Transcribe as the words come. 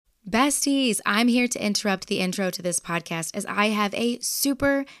Besties, I'm here to interrupt the intro to this podcast as I have a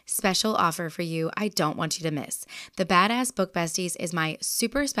super special offer for you I don't want you to miss. The Badass Book Besties is my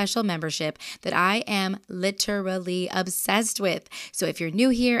super special membership that I am literally obsessed with. So if you're new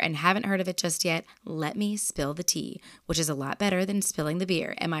here and haven't heard of it just yet, let me spill the tea, which is a lot better than spilling the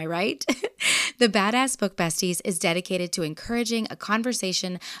beer. Am I right? The Badass Book Besties is dedicated to encouraging a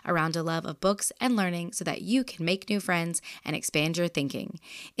conversation around a love of books and learning so that you can make new friends and expand your thinking.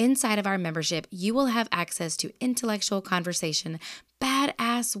 Inside of our membership, you will have access to intellectual conversation,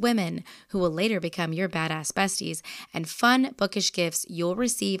 badass women who will later become your badass besties, and fun bookish gifts you'll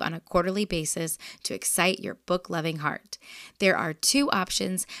receive on a quarterly basis to excite your book-loving heart. There are two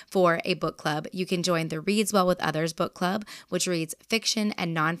options for a book club. You can join the Reads Well with Others book club, which reads fiction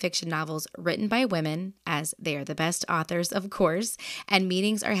and nonfiction novels written by women, as they are the best authors, of course, and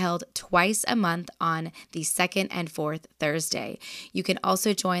meetings are held twice a month on the second and fourth Thursday. You can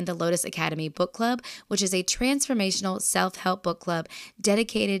also join the Lotus Academy book club, which is a transformational self-help book club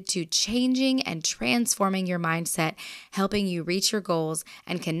dedicated to changing and transforming your mindset, helping you reach your goals,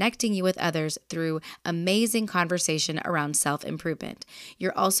 and connecting you with others through amazing conversation around self-improvement.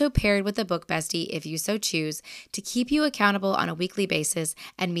 You're also paired with a book bestie if you so choose to keep you accountable on a weekly basis,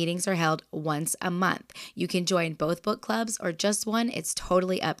 and meetings are held once a month. You can join both book clubs or just one. It's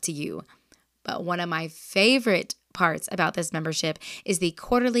totally up to you. But one of my favorite parts about this membership is the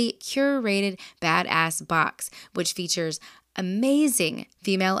quarterly curated badass box, which features amazing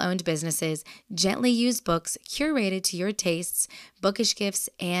female-owned businesses, gently used books curated to your tastes, bookish gifts,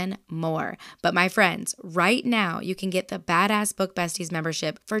 and more. But my friends, right now you can get the Badass Book Besties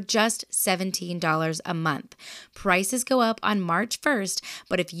membership for just $17 a month. Prices go up on March 1st,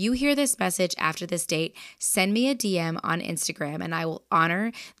 but if you hear this message after this date, send me a DM on Instagram and I will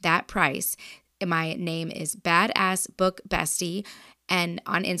honor that price. My name is Badass Book Bestie and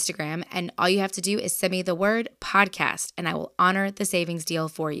on Instagram, and all you have to do is send me the word podcast and I will honor the savings deal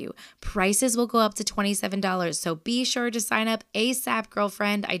for you. Prices will go up to $27, so be sure to sign up ASAP,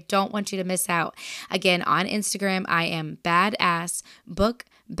 girlfriend. I don't want you to miss out. Again, on Instagram, I am Badass Book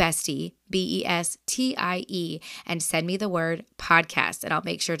Bestie, Bestie, and send me the word podcast, and I'll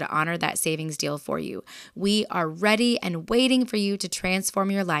make sure to honor that savings deal for you. We are ready and waiting for you to transform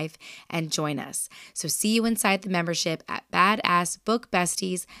your life and join us. So see you inside the membership at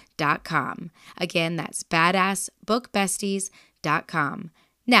badassbookbesties.com. Again, that's badassbookbesties.com.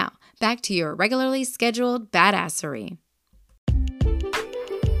 Now, back to your regularly scheduled badassery.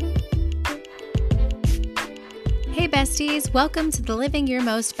 Hey besties, welcome to the Living Your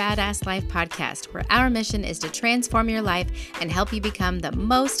Most Badass Life podcast, where our mission is to transform your life and help you become the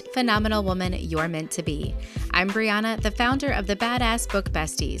most phenomenal woman you're meant to be. I'm Brianna, the founder of the Badass Book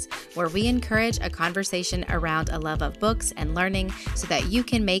Besties, where we encourage a conversation around a love of books and learning so that you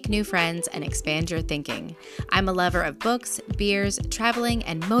can make new friends and expand your thinking. I'm a lover of books, beers, traveling,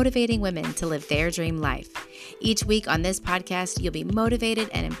 and motivating women to live their dream life. Each week on this podcast, you'll be motivated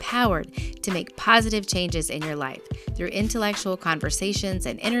and empowered to make positive changes in your life through intellectual conversations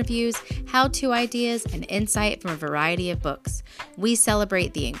and interviews, how-to ideas, and insight from a variety of books. We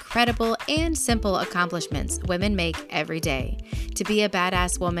celebrate the incredible and simple accomplishments women make every day. To be a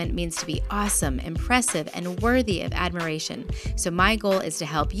badass woman means to be awesome, impressive, and worthy of admiration. So my goal is to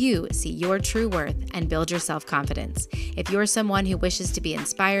help you see your true worth and build your self-confidence. If you're someone who wishes to be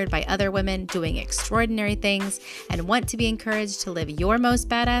inspired by other women doing extraordinary things and want to be encouraged to live your most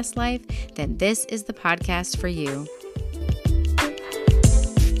badass life, then this is the podcast for you.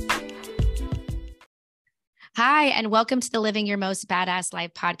 Hi, and welcome to the Living Your Most Badass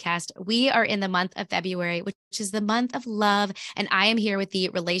Life podcast. We are in the month of February, which is the month of love, and I am here with the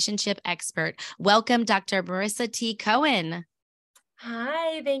relationship expert. Welcome, Dr. Marisa T. Cohen.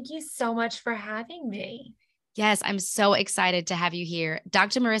 Hi, thank you so much for having me. Yes, I'm so excited to have you here.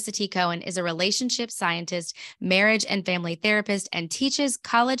 Dr. Marisa T. Cohen is a relationship scientist, marriage and family therapist, and teaches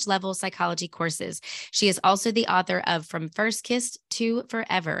college-level psychology courses. She is also the author of From First Kiss to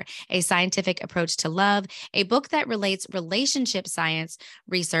Forever, A Scientific Approach to Love, a book that relates relationship science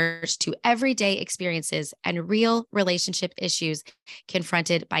research to everyday experiences and real relationship issues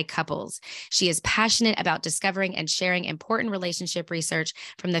confronted by couples. She is passionate about discovering and sharing important relationship research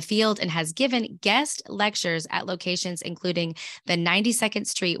from the field and has given guest lectures at locations including the 92nd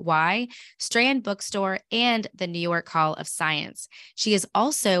Street Y, Strand Bookstore, and the New York Hall of Science. She is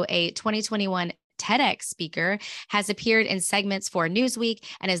also a 2021 TEDx speaker, has appeared in segments for Newsweek,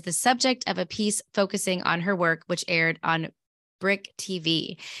 and is the subject of a piece focusing on her work, which aired on Brick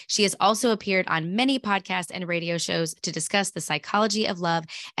TV. She has also appeared on many podcasts and radio shows to discuss the psychology of love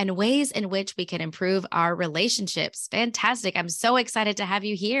and ways in which we can improve our relationships. Fantastic. I'm so excited to have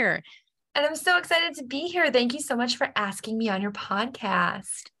you here. And I'm so excited to be here. Thank you so much for asking me on your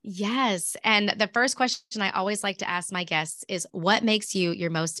podcast. Yes. And the first question I always like to ask my guests is, what makes you your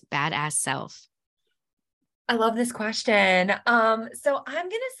most badass self? I love this question. So I'm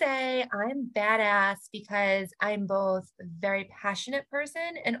gonna say I'm badass because I'm both a very passionate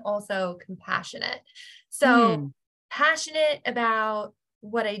person and also compassionate. So Hmm. passionate about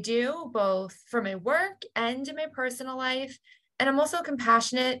what I do, both for my work and in my personal life. And I'm also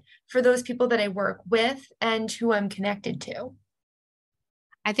compassionate for those people that I work with and who I'm connected to.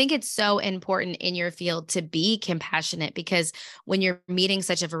 I think it's so important in your field to be compassionate because when you're meeting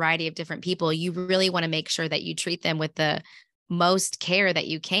such a variety of different people, you really want to make sure that you treat them with the most care that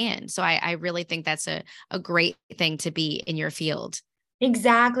you can. So I really think that's a great thing to be in your field.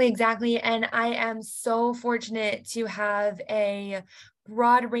 Exactly, exactly. And I am so fortunate to have a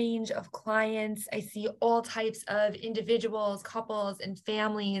broad range of clients. I see all types of individuals, couples, and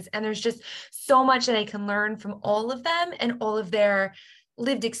families. And there's just so much that I can learn from all of them and all of their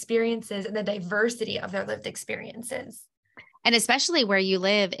lived experiences and the diversity of their lived experiences. And especially where you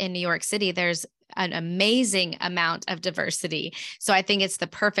live in New York City, there's an amazing amount of diversity. So I think it's the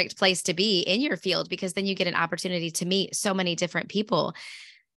perfect place to be in your field because then you get an opportunity to meet so many different people.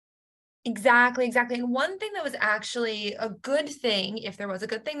 Exactly, exactly. And one thing that was actually a good thing, if there was a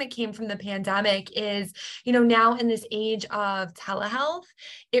good thing that came from the pandemic, is, now in this age of telehealth,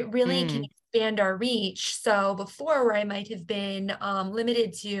 it really can Mm. expand our reach. So before, where I might have been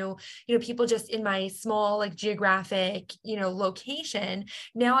limited to, people just in my small, like geographic, location,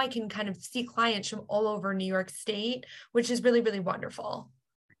 now I can kind of see clients from all over New York State, which is really, really wonderful.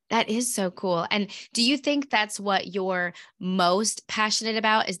 That is so cool. And do you think that's what you're most passionate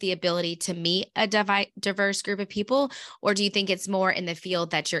about is the ability to meet a diverse group of people? Or do you think it's more in the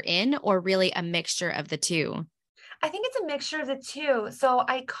field that you're in, or really a mixture of the two? I think it's a mixture of the two. So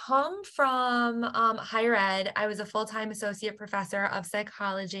I come from higher ed. I was a full-time associate professor of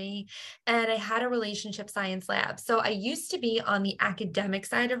psychology, and I had a relationship science lab. So I used to be on the academic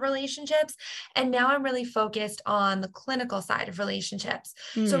side of relationships, and now I'm really focused on the clinical side of relationships.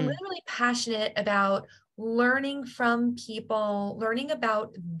 So I'm really, Mm. really passionate about learning from people, learning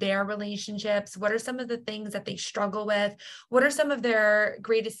about their relationships. What are some of the things that they struggle with? What are some of their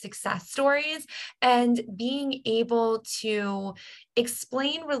greatest success stories? And being able to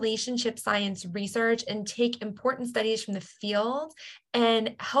explain relationship science research and take important studies from the field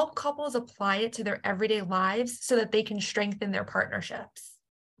and help couples apply it to their everyday lives so that they can strengthen their partnerships.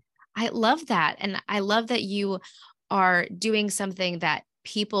 I love that. And I love that you are doing something that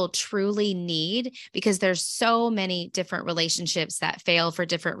people truly need because there's so many different relationships that fail for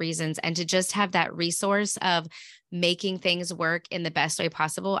different reasons. And to just have that resource of making things work in the best way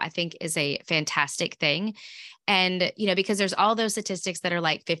possible, I think is a fantastic thing. And, because there's all those statistics that are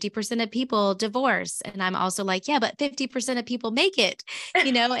like 50% of people divorce. And I'm also like, yeah, but 50% of people make it,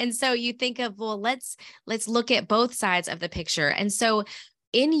 and so you think of, well, let's look at both sides of the picture. And so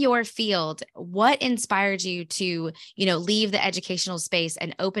in your field, what inspired you to, leave the educational space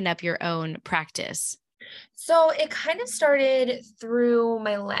and open up your own practice? So it kind of started through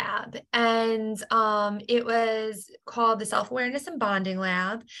my lab, and it was called the Self-Awareness and Bonding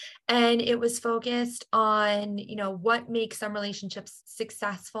Lab, and it was focused on, what makes some relationships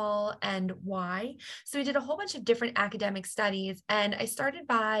successful and why. So we did a whole bunch of different academic studies, and I started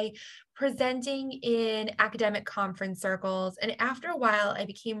by presenting in academic conference circles. And after a while, I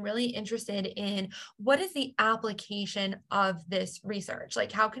became really interested in what is the application of this research?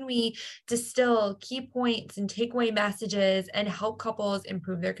 Like, how can we distill key points and takeaway messages and help couples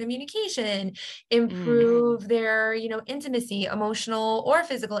improve their communication, Mm. improve their, intimacy, emotional or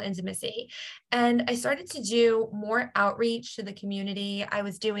physical intimacy. And I started to do more outreach to the community. I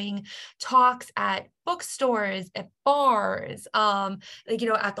was doing talks at bookstores, at bars,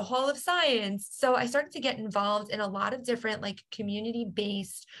 at the Hall of Science. So I started to get involved in a lot of different like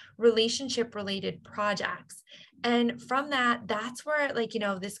community-based relationship related projects. And from that, that's where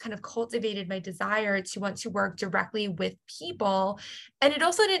this kind of cultivated my desire to want to work directly with people. And it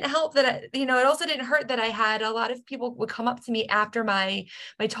also didn't help that, it also didn't hurt that I had a lot of people would come up to me after my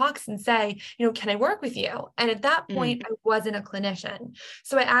talks and say, can I work with you? And at that Mm. point, I wasn't a clinician.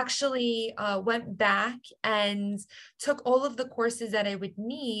 So I actually went back and took all of the courses that I would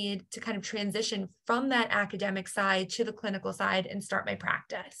need to kind of transition from that academic side to the clinical side and start my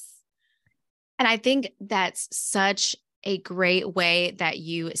practice. And I think that's such a great way that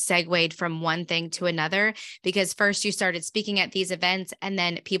you segued from one thing to another, because first you started speaking at these events and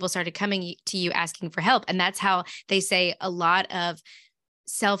then people started coming to you asking for help. And that's how they say a lot of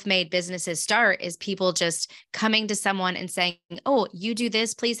self-made businesses start, is people just coming to someone and saying, "Oh, you do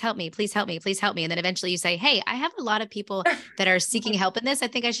this, please help me, please help me, please help me." And then eventually you say, "Hey, I have a lot of people that are seeking help in this. I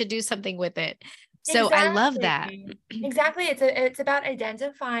think I should do something with it." So I love that. Exactly. Exactly. It's about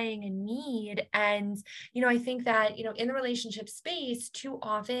identifying a need. And, I think that, in the relationship space, too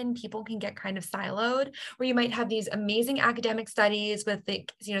often people can get kind of siloed, where you might have these amazing academic studies with the,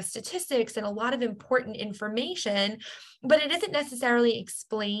 statistics and a lot of important information, but it isn't necessarily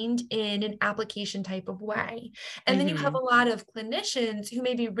explained in an application type of way. And then you have a Mhm. lot of clinicians who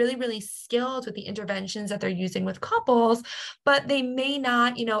may be really, really skilled with the interventions that they're using with couples, but they may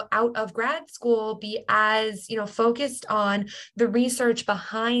not, out of grad school be as, focused on the research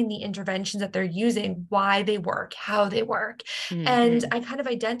behind the interventions that they're using, why they work, how they work. And Mhm. I kind of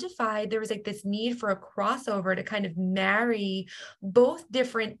identified there was like this need for a crossover to kind of marry both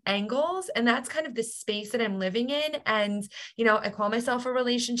different angles. And that's kind of the space that I'm living in. And, I call myself a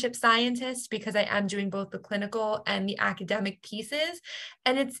relationship scientist because I am doing both the clinical and the academic pieces.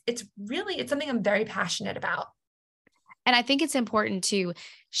 And it's something I'm very passionate about. And I think it's important to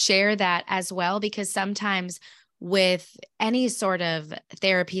share that as well, because sometimes with any sort of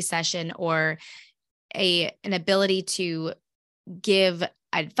therapy session or an ability to give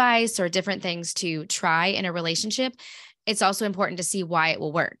advice or different things to try in a relationship, it's also important to see why it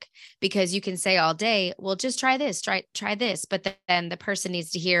will work, because you can say all day, well, just try this, try this, but then the person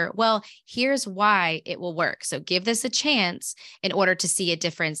needs to hear, well, here's why it will work. So give this a chance in order to see a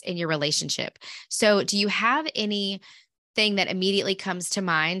difference in your relationship. So do you have anything that immediately comes to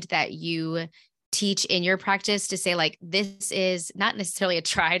mind that you teach in your practice to say, like, this is not necessarily a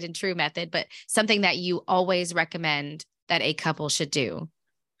tried and true method, but something that you always recommend that a couple should do?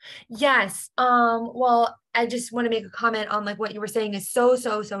 Yes. Well, I just want to make a comment on like what you were saying is so,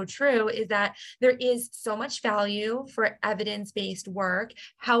 so, so true, is that there is so much value for evidence-based work.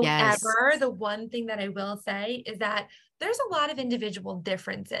 Yes. However, the one thing that I will say is that there's a lot of individual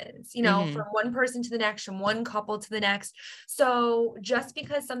differences, from Hmm. one person to the next, from one couple to the next. So just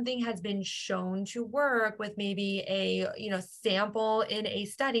because something has been shown to work with maybe a, sample in a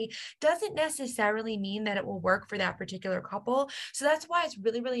study doesn't necessarily mean that it will work for that particular couple. So that's why it's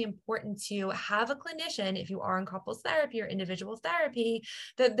really, really important to have a clinician, if you are in couples therapy or individual therapy,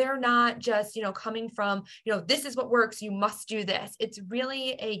 that they're not just, coming from, this is what works, you must do this. It's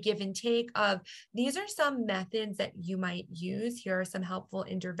really a give and take of, these are some methods that you might use. Here are some helpful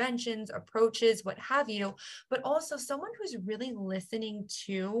interventions, approaches, what have you, but also someone who's really listening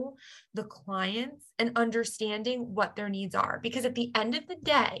to the clients and understanding what their needs are. Because at the end of the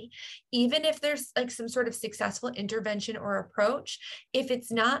day, even if there's like some sort of successful intervention or approach, if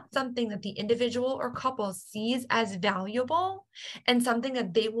it's not something that the individual or couple sees as valuable and something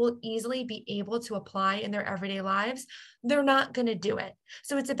that they will easily be able to apply in their everyday lives, they're not going to do it.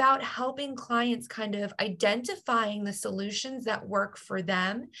 So it's about helping clients kind of identifying the solutions that work for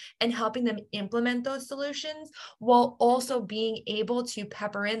them and helping them implement those solutions, while also being able to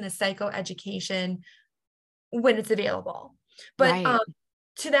pepper in the psychoeducation when it's available. But Right.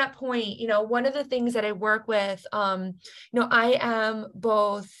 to that point, one of the things that I work with, I am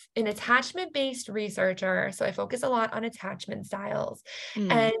both an attachment-based researcher, so I focus a lot on attachment styles.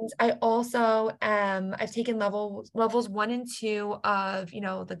 Mm. And I also I've taken levels 1 and 2 of,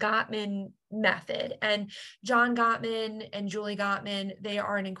 the Gottman method. And John Gottman and Julie Gottman, they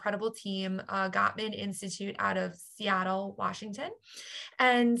are an incredible team, Gottman Institute out of Seattle, Washington.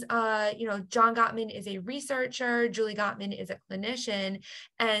 And, John Gottman is a researcher, Julie Gottman is a clinician,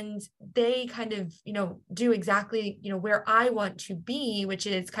 and they kind of, do exactly, where I want to be, which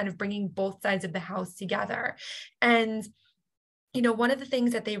is kind of bringing both sides of the house together. And one of the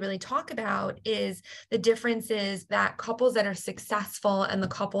things that they really talk about is the differences that couples that are successful and the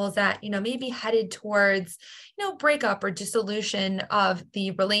couples that, may be headed towards, breakup or dissolution of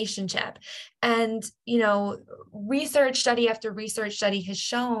the relationship. And, research study after research study has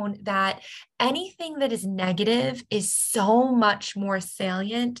shown that anything that is negative is so much more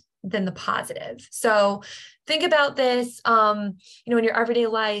salient than the positive. So think about this, in your everyday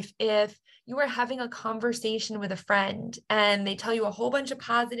life. If you are having a conversation with a friend and they tell you a whole bunch of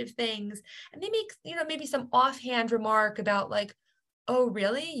positive things, and they make, maybe some offhand remark about like, oh,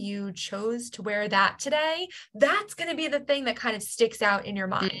 really? You chose to wear that today? That's going to be the thing that kind of sticks out in your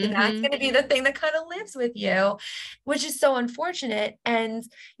mind. And that's Hmm. going to be the thing that kind of lives with you, which is so unfortunate. And,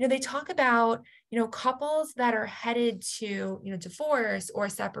 they talk about, couples that are headed to, divorce or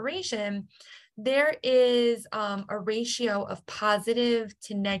separation, there is a ratio of positive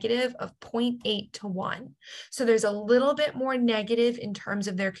to negative of 0.8 to 1. So there's a little bit more negative in terms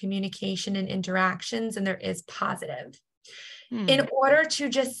of their communication and interactions than there is positive. In order to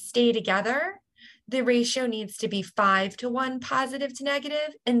just stay together, the ratio needs to be 5 to 1 positive to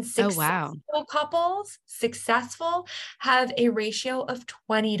negative, and Oh, wow. successful have a ratio of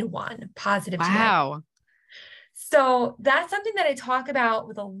 20 to 1 positive to negative. Wow. So that's something that I talk about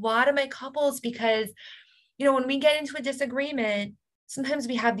with a lot of my couples because, when we get into a disagreement, sometimes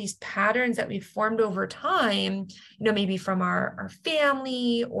we have these patterns that we've formed over time, maybe from our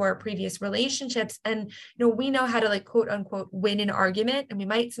family or previous relationships. And, we know how to like, quote unquote, win an argument. And we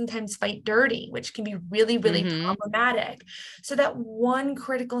might sometimes fight dirty, which can be really, really problematic. So that one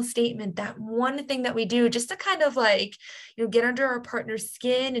critical statement, that one thing that we do just to kind of like, get under our partner's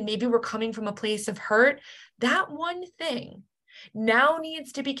skin, and maybe we're coming from a place of hurt, that one thing now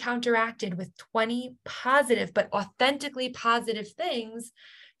needs to be counteracted with 20 positive, but authentically positive things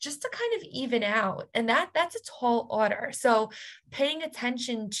just to kind of even out. And that's a tall order. So paying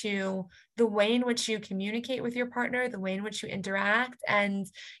attention to the way in which you communicate with your partner, the way in which you interact, and,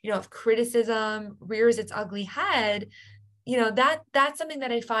 if criticism rears its ugly head, that's something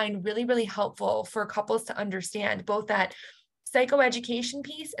that I find really, really helpful for couples to understand, both that psychoeducation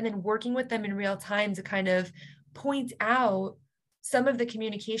piece and then working with them in real time to kind of point out some of the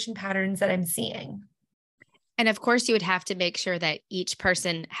communication patterns that I'm seeing. And of course, you would have to make sure that each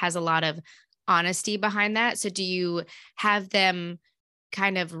person has a lot of honesty behind that. So do you have them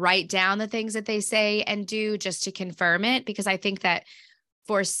kind of write down the things that they say and do just to confirm it? Because I think that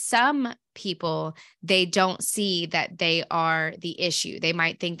for some people, they don't see that they are the issue. They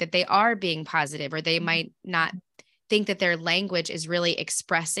might think that they are being positive, or they might not think that their language is really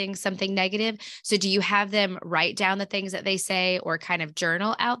expressing something negative. So do you have them write down the things that they say or kind of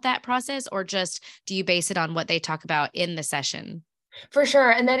journal out that process, or just do you base it on what they talk about in the session? For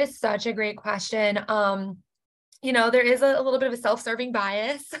sure. And that is such a great question. There is a little bit of a self-serving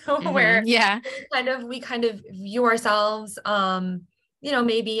bias where we kind of view ourselves,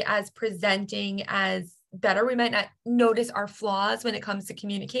 maybe as presenting as better. We might not notice our flaws when it comes to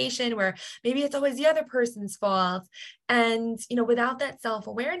communication, where maybe it's always the other person's fault. And, without that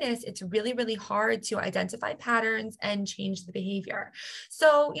self-awareness, it's really, really hard to identify patterns and change the behavior.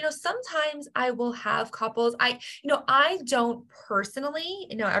 So, sometimes I will have couples, I don't personally,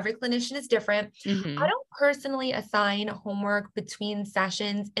 every clinician is different. I don't personally assign homework between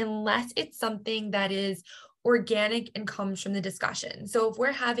sessions unless it's something that is organic and comes from the discussion. So if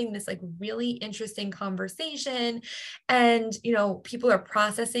we're having this like really interesting conversation and, people are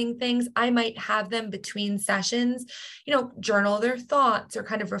processing things, I might have them between sessions, journal their thoughts or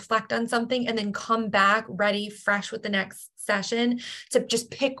kind of reflect on something and then come back ready, fresh with the next session to just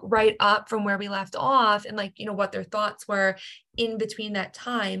pick right up from where we left off and what their thoughts were in between that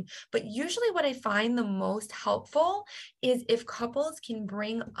time. But usually what I find the most helpful is if couples can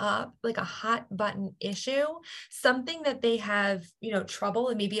bring up like a hot button issue, something that they have, trouble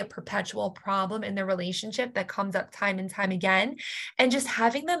and maybe a perpetual problem in their relationship that comes up time and time again, and just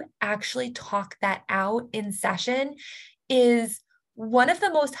having them actually talk that out in session is one of the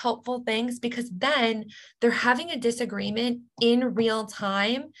most helpful things, because then they're having a disagreement in real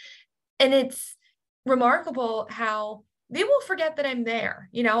time. And it's remarkable how they will forget that I'm there.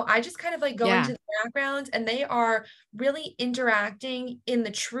 I just kind of like go into the background, and they are really interacting in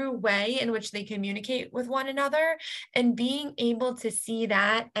the true way in which they communicate with one another, and being able to see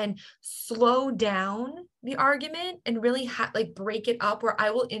that and slow down the argument and really break it up, where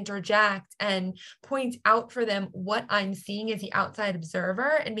I will interject and point out for them what I'm seeing as the outside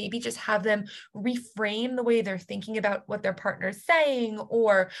observer, and maybe just have them reframe the way they're thinking about what their partner's saying,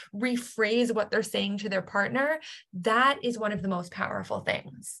 or rephrase what they're saying to their partner. That is one of the most powerful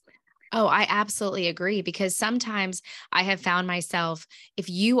things. Oh, I absolutely agree, because sometimes I have found myself, if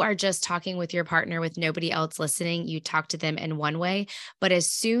you are just talking with your partner with nobody else listening, you talk to them in one way. But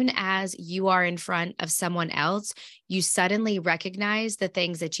as soon as you are in front of someone else, you suddenly recognize the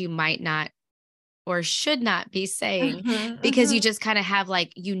things that you might not or should not be saying, because you just kind of have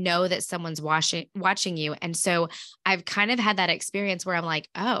that someone's watching you. And so I've kind of had that experience where I'm like,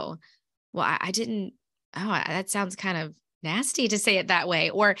 oh, well, I didn't, that sounds kind of nasty to say it that way.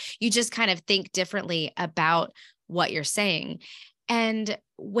 Or you just kind of think differently about what you're saying. And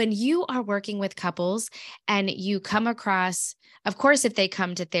when you are working with couples and you come across, of course, if they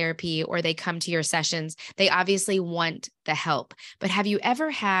come to therapy or they come to your sessions, they obviously want the help. But have you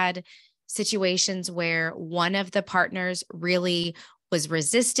ever had situations where one of the partners really was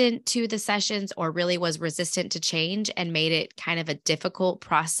resistant to the sessions or really was resistant to change and made it kind of a difficult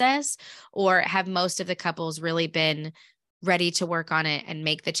process? Or have most of the couples really been ready to work on it and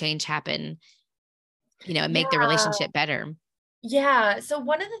make the change happen, and make the Yeah. relationship better? Yeah. So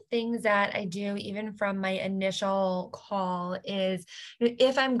one of the things that I do, even from my initial call, is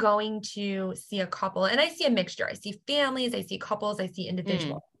if I'm going to see a couple, and I see a mixture, I see families, I see couples, I see Mm,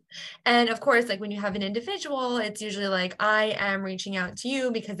 individuals. And of course, like when you have an individual, it's usually like, I am reaching out to you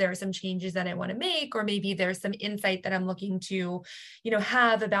because there are some changes that I want to make, or maybe there's some insight that I'm looking to,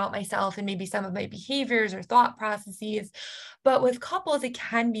 have about myself and maybe some of my behaviors or thought processes. But with couples, it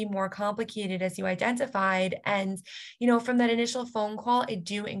can be more complicated, as you identified. And, from that initial phone call, I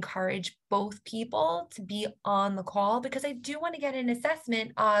do encourage both people to be on the call because I do want to get an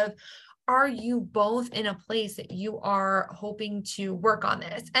assessment of, are you both in a place that you are hoping to work on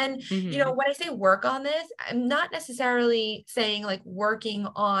this? And, hmm when I say work on this, I'm not necessarily saying like working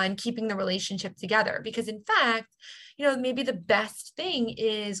on keeping the relationship together, because in fact, maybe the best thing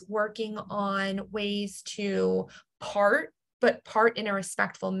is working on ways to part, but part in a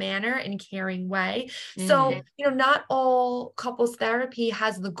respectful manner and caring way. So, mm, not all couples therapy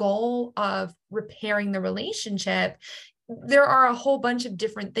has the goal of repairing the relationship. There are a whole bunch of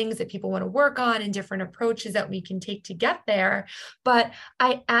different things that people want to work on and different approaches that we can take to get there. But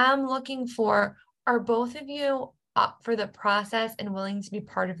I am looking for, are both of you up for the process and willing to be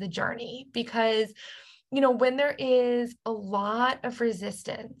part of the journey? Because, when there is a lot of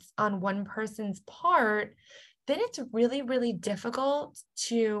resistance on one person's part, then it's really, really difficult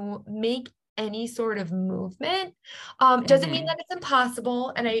to make any sort of movement. Doesn't mean hmm that it's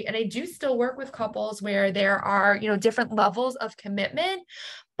impossible. And I do still work with couples where there are, different levels of commitment,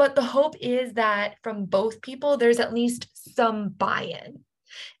 but the hope is that from both people, there's at least some buy-in.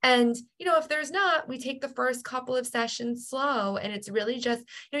 And, if there's not, we take the first couple of sessions slow. And it's really just,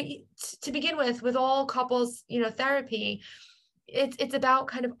 to begin with all couples, therapy, it's about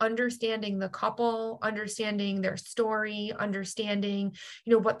kind of understanding the couple, understanding their story, understanding,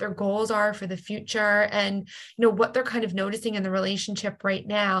 what their goals are for the future, and, what they're kind of noticing in the relationship right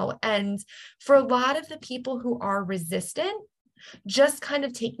now. And for a lot of the people who are resistant, just kind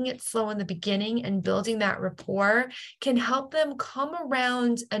of taking it slow in the beginning and building that rapport can help them come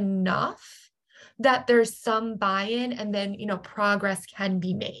around enough that there's some buy-in, and then, progress can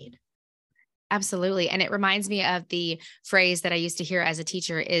be made. Absolutely. And it reminds me of the phrase that I used to hear as a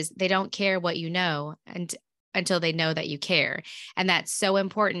teacher is they don't care what you know and until they know that you care. And that's so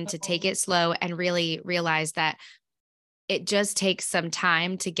important to take it slow and really realize that it just takes some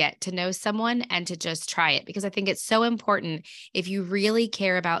time to get to know someone and to just try it. Because I think it's so important if you really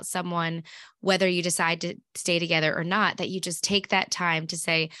care about someone, whether you decide to stay together or not, that you just take that time to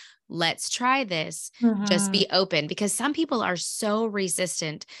say, let's try this. Just Mhm. be open, because some people are so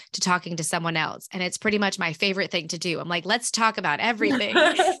resistant to talking to someone else. And it's pretty much my favorite thing to do. I'm like, let's talk about everything,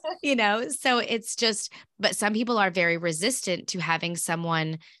 So it's just, but some people are very resistant to having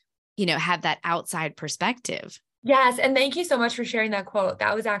someone, have that outside perspective. Yes, and thank you so much for sharing that quote.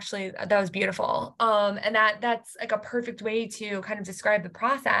 That was beautiful. And that's like a perfect way to kind of describe the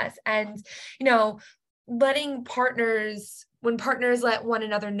process. And, you know, letting partners when partners let one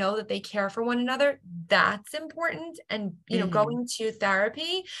another know that they care for one another, that's important. And, hmm going to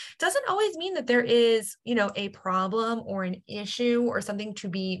therapy doesn't always mean that there is, a problem or an issue or something to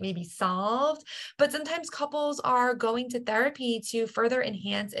be maybe solved. But sometimes couples are going to therapy to further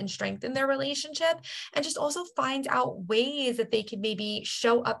enhance and strengthen their relationship, and just also find out ways that they can maybe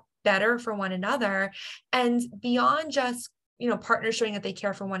show up better for one another. And beyond just, partners showing that they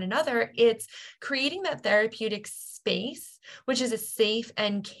care for one another, it's creating that therapeutic space, which is a safe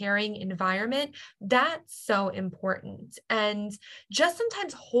and caring environment. That's so important. And just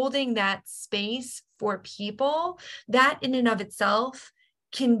sometimes holding that space for people, that in and of itself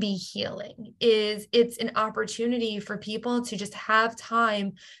can be healing. It's an opportunity for people to just have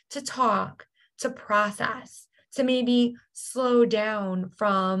time to talk, to process, to maybe slow down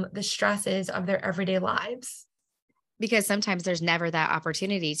from the stresses of their everyday lives. Because sometimes there's never that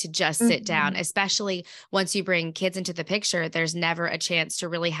opportunity to just sit down, Mhm. especially once you bring kids into the picture. There's never a chance to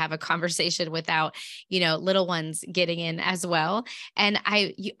really have a conversation without, little ones getting in as well. And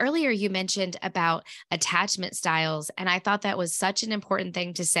earlier you mentioned about attachment styles, and I thought that was such an important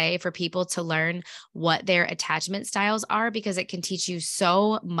thing to say for people to learn what their attachment styles are, because it can teach you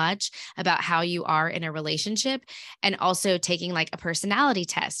so much about how you are in a relationship. And also taking like a personality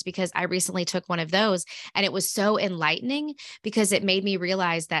test, because I recently took one of those, and it was so enlightening because it made me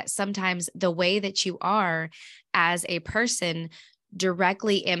realize that sometimes the way that you are as a person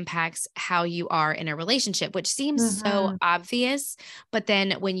directly impacts how you are in a relationship, which seems so Mhm. obvious. But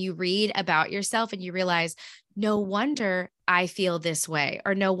then when you read about yourself and you realize, no wonder I feel this way,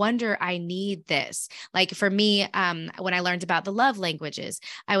 or no wonder I need this. Like for me, when I learned about the love languages,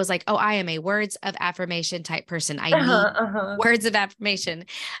 I was like, oh, I am a words of affirmation type person. I need Uh-huh, uh-huh. words of affirmation,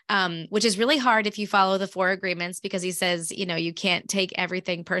 which is really hard if you follow the four agreements, because he says, you can't take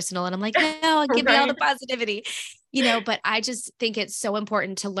everything personal. And I'm like, no, give me all the Right. positivity, but I just think it's so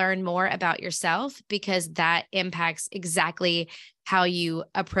important to learn more about yourself, because that impacts exactly how you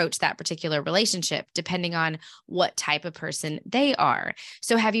approach that particular relationship, depending on what type of person they are.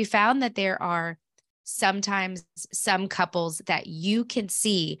 So have you found that there are sometimes some couples that you can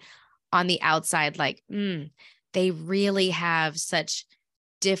see on the outside, like, they really have such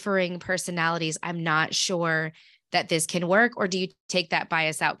differing personalities. I'm not sure that this can work. Or do you take that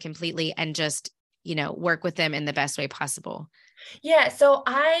bias out completely and just, work with them in the best way possible? Yeah, so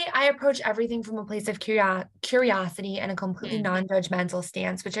I approach everything from a place of curiosity and a completely Mm, non-judgmental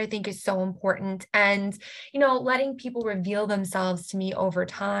stance, which I think is so important. And, letting people reveal themselves to me over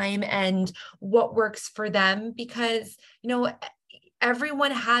time and what works for them, because, everyone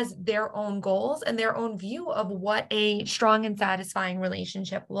has their own goals and their own view of what a strong and satisfying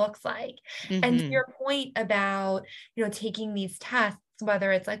relationship looks like. And to mhm, your point about, taking these tests,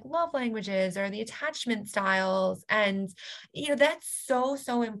 whether it's like love languages or the attachment styles, and that's so,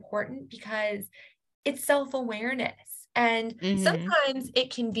 so important because it's self-awareness. And mhm, sometimes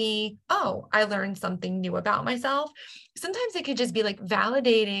it can be, oh, I learned something new about myself. Sometimes it could just be like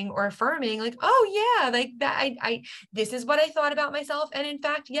validating or affirming, like, oh yeah, like that I this is what I thought about myself. And in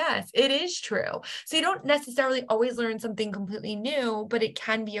fact, yes, it is true. So you don't necessarily always learn something completely new, but it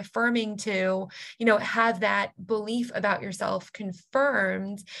can be affirming to, have that belief about yourself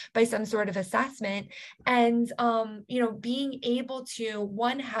confirmed by some sort of assessment. And being able to,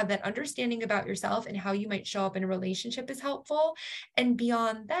 one, have that understanding about yourself and how you might show up in a relationship is helpful. And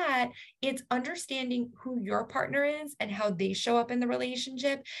beyond that, it's understanding who your partner is and how they show up in the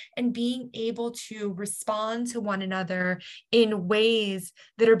relationship, and being able to respond to one another in ways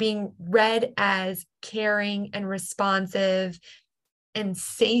that are being read as caring and responsive and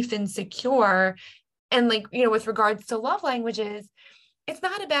safe and secure. And like, with regards to love languages, it's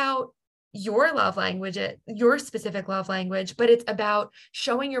not about your love language, your specific love language, but it's about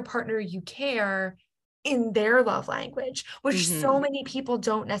showing your partner you care in their love language, which so mhm. many people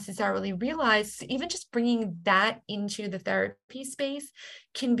don't necessarily realize. So even just bringing that into the therapy space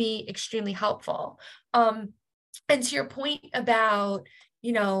can be extremely helpful. And to your point about,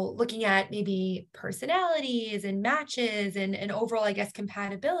 looking at maybe personalities and matches and overall, I guess,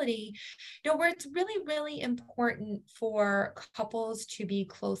 compatibility, where it's really, really important for couples to be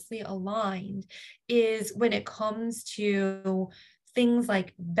closely aligned is when it comes to things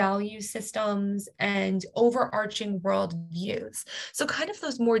like value systems and overarching worldviews. So kind of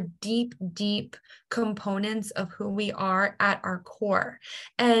those more deep, deep components of who we are at our core.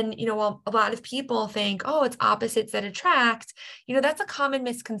 And, while a lot of people think, oh, it's opposites that attract, that's a common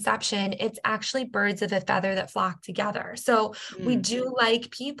misconception. It's actually birds of a feather that flock together. So we Mm, do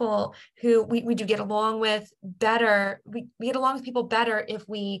like people who we do get along with better. We get along with people better if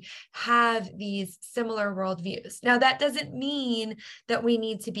we have these similar worldviews. Now, that doesn't mean that we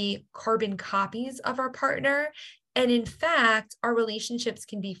need to be carbon copies of our partner. And in fact, our relationships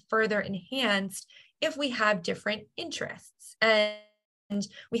can be further enhanced if we have different interests and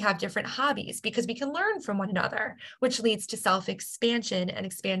we have different hobbies, because we can learn from one another, which leads to self-expansion and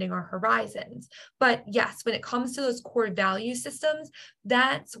expanding our horizons. But yes, when it comes to those core value systems,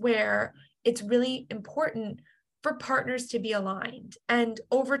 that's where it's really important for partners to be aligned. And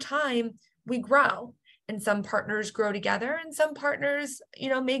over time, we grow. And some partners grow together and some partners,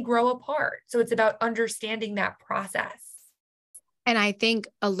 may grow apart. So it's about understanding that process. And I think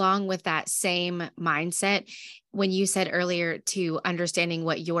along with that same mindset, when you said earlier to understanding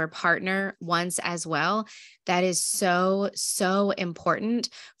what your partner wants as well, that is so, so important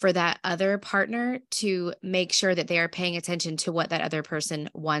for that other partner to make sure that they are paying attention to what that other person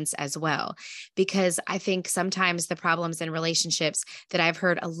wants as well. Because I think sometimes the problems in relationships that I've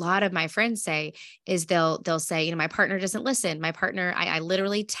heard a lot of my friends say is they'll say, my partner doesn't listen. My partner, I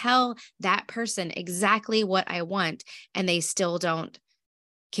literally tell that person exactly what I want, and they still don't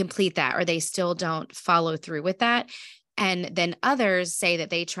complete that, or they still don't follow through with that. And then others say that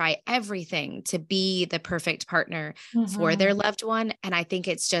they try everything to be the perfect partner for Mhm. their loved one. And I think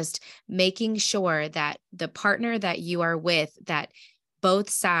it's just making sure that the partner that you are with, that both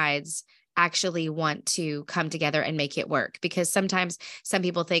sides actually want to come together and make it work. Because sometimes some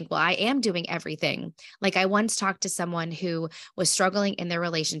people think, well, I am doing everything. Like I once talked to someone who was struggling in their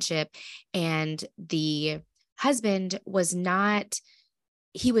relationship, and the husband was not,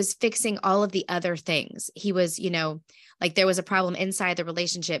 he was fixing all of the other things. He was, like there was a problem inside the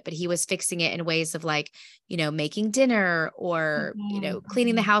relationship, but he was fixing it in ways of like, making dinner or, Mhm,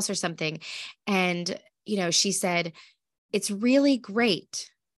 cleaning the mhm. house or something. And, she said, it's really great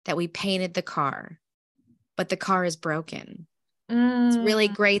that we painted the car, but the car is broken. It's really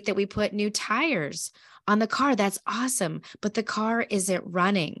Mm, great that we put new tires on the car. That's awesome. But the car isn't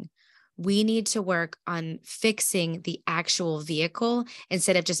running. We need to work on fixing the actual vehicle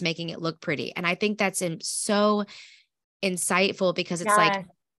instead of just making it look pretty. And I think that's so insightful, because it's like yes.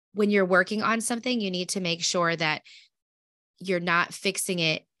 when you're working on something, you need to make sure that you're not fixing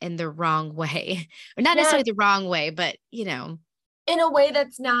it in the wrong way, or not Yes. necessarily the wrong way, but In a way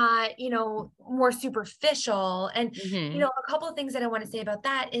that's not, more superficial. And, hmm a couple of things that I want to say about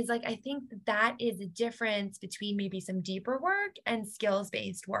that is like, I think that that is a difference between maybe some deeper work and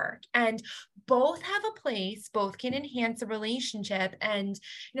skills-based work. And both have a place, both can enhance a relationship. And,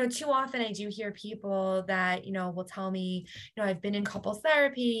 too often I do hear people that, will tell me, I've been in couples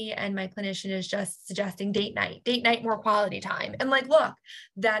therapy and my clinician is just suggesting date night, more quality time. And like, look,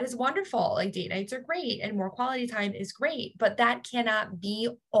 that is wonderful. Like date nights are great and more quality time is great, but that cannot be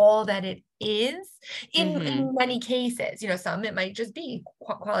all that it is hmm in many cases. Some it might just be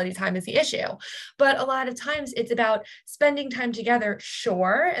quality time is the issue, but a lot of times it's about spending time together,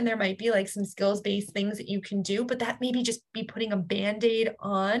 sure, and there might be like some skills-based things that you can do, but that maybe just be putting a band-aid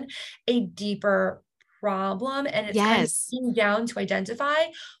on a deeper problem, and it's kind of yes. being down to identify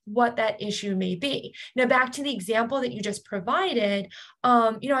what that issue may be. Now back to the example that you just provided,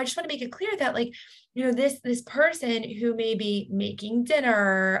 I just want to make it clear that like, this person who may be making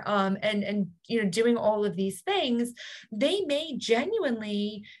dinner, and doing all of these things, they may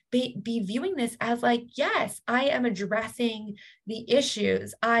genuinely be viewing this as like, yes, I am addressing the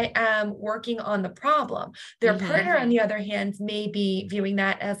issues, I am working on the problem. Their hmm partner, on the other hand, may be viewing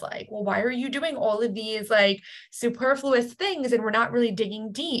that as like, well, why are you doing all of these like superfluous things and we're not really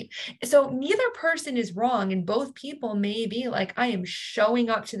digging deep? So neither person is wrong, and both people may be like, I am showing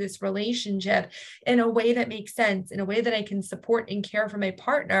up to this relationship in a way that makes sense, in a way that I can support and care for my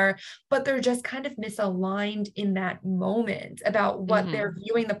partner, but they're just kind of misaligned in that moment about what hmm they're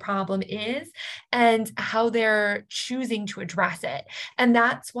viewing the problem is and how they're choosing to address it. And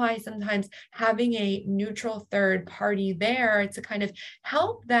that's why sometimes having a neutral third party there to kind of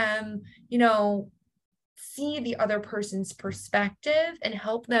help them, see the other person's perspective and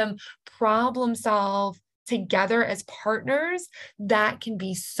help them problem solve together as partners, that can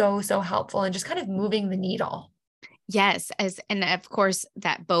be so helpful and just kind of moving the needle. Yes, and of course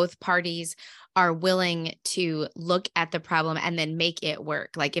that both parties are willing to look at the problem and then make it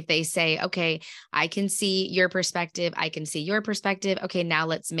work. Like if they say, "Okay, I can see your perspective, I can see your perspective. Okay, now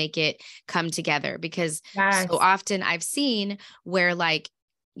let's make it come together." Because so Yes. often I've seen where like,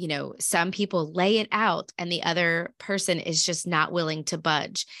 some people lay it out and the other person is just not willing to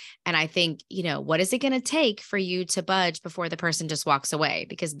budge. And I think, what is it going to take for you to budge before the person just walks away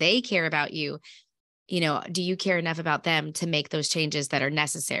because they care about you? Do you care enough about them to make those changes that are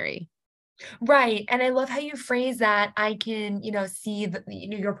necessary? Right. And I love how you phrase that. I can, see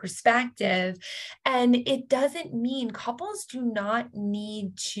your perspective. And it doesn't mean couples do not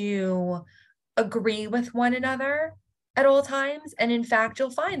need to agree with one another at all times. And in fact,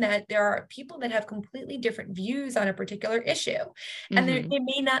 you'll find that there are people that have completely different views on a particular issue. And hmm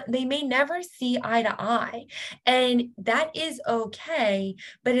they may never see eye to eye. And that is okay,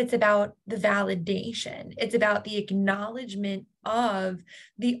 but it's about the validation. It's about the acknowledgement of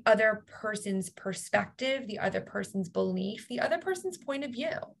the other person's perspective, the other person's belief, the other person's point of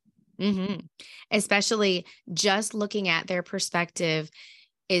view. hmm Especially just looking at their perspective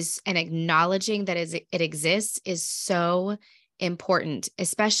is and acknowledging that it exists is so important,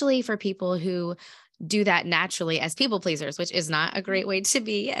 especially for people who do that naturally as people pleasers, which is not a great way to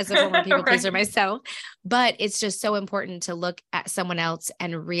be as a former people pleaser Right. myself. But it's just so important to look at someone else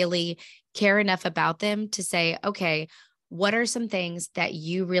and really care enough about them to say, okay, what are some things that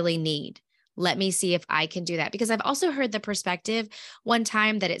you really need? Let me see if I can do that. Because I've also heard the perspective one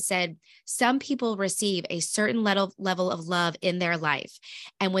time that it said some people receive a certain level of love in their life.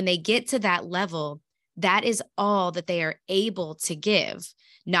 And when they get to that level, that is all that they are able to give.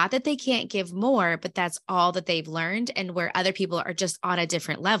 Not that they can't give more, but that's all that they've learned, and where other people are just on a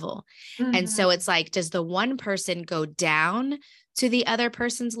different level. And so Mhm. it's like, does the one person go down to the other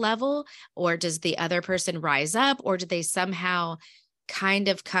person's level, or does the other person rise up, or do they somehow kind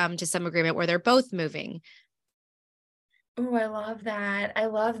of come to some agreement where they're both moving. Oh, I love that. I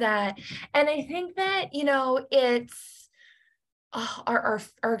love that. And I think that, it's our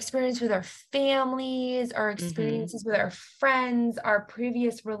experience with our families, our Mm-hmm. experiences with our friends, our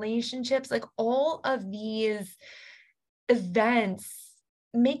previous relationships, like all of these events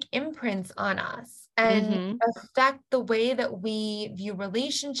make imprints on us and Mm-hmm. affect the way that we view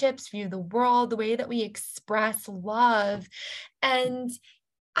relationships, view the world, the way that we express love. And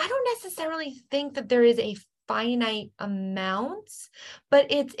I don't necessarily think that there is a finite amount, but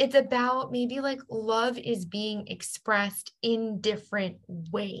it's about maybe like love is being expressed in different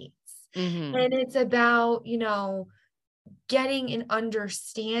ways. Mm-hmm. And it's about, getting an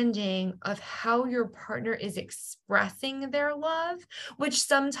understanding of how your partner is expressing their love, which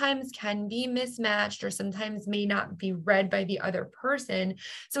sometimes can be mismatched or sometimes may not be read by the other person.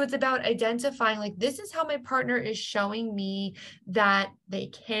 So it's about identifying, like, this is how my partner is showing me that they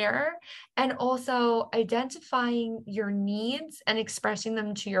care, and also identifying your needs and expressing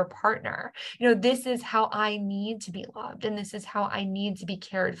them to your partner. This is how I need to be loved, and this is how I need to be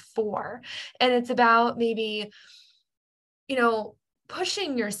cared for. And it's about maybe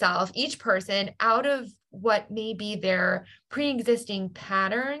pushing yourself, each person, out of what may be their pre-existing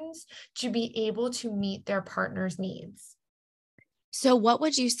patterns to be able to meet their partner's needs. So, what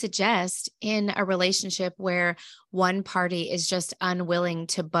would you suggest in a relationship where one party is just unwilling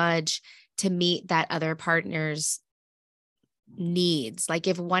to budge to meet that other partner's needs? Like,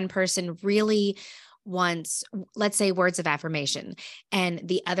 if one person really wants, let's say, words of affirmation, and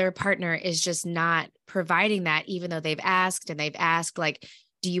the other partner is just not providing that, even though they've asked, like,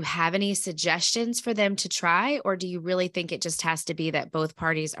 do you have any suggestions for them to try? Or do you really think it just has to be that both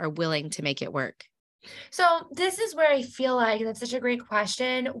parties are willing to make it work? So this is where I feel like that's such a great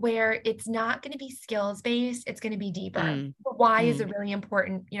question, where it's not going to be skills based, it's going to be deeper. Mm, The why is a mm, really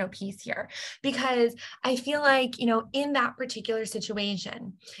important, piece here, because I feel like, in that particular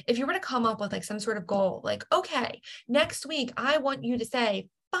situation, if you were to come up with like some sort of goal, like, okay, next week I want you to say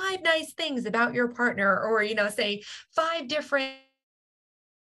 5 nice things about your partner, or, say 5 different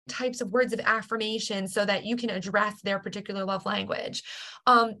types of words of affirmation so that you can address their particular love language.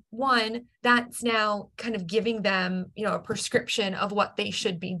 One, that's now kind of giving them, a prescription of what they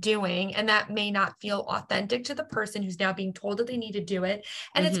should be doing. And that may not feel authentic to the person who's now being told that they need to do it.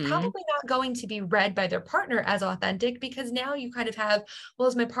 And it's hmm. probably not going to be read by their partner as authentic, because now you kind of have, well,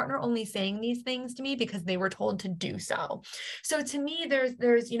 is my partner only saying these things to me because they were told to do so? So to me, there's,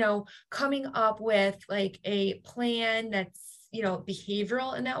 coming up with like a plan that's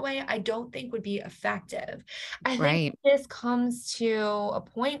behavioral in that way, I don't think would be effective. I think Right. this comes to a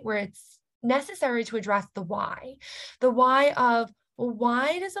point where it's necessary to address the why. The why of, well,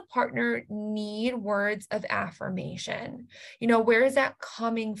 why does a partner need words of affirmation? Where is that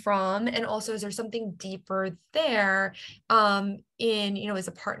coming from? And also, is there something deeper there, is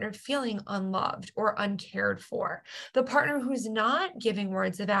a partner feeling unloved or uncared for? The partner who's not giving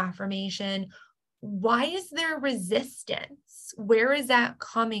words of affirmation, why is there resistance? Where is that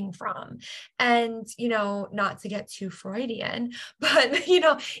coming from? And, not to get too Freudian, but,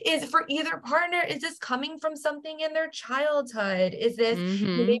 is for either partner, is this coming from something in their childhood? Is this,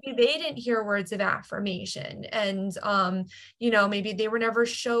 Hmm. maybe they didn't hear words of affirmation, and, maybe they were never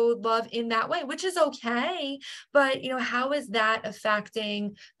showed love in that way, which is okay. But, how is that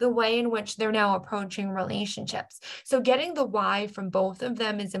affecting the way in which they're now approaching relationships? So getting the why from both of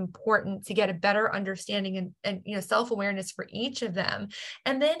them is important to get a better understanding and self-awareness for each of them.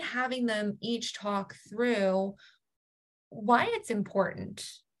 And then having them each talk through why it's important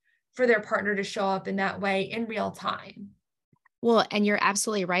for their partner to show up in that way in real time. Well, and you're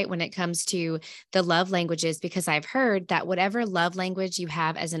absolutely right when it comes to the love languages, because I've heard that whatever love language you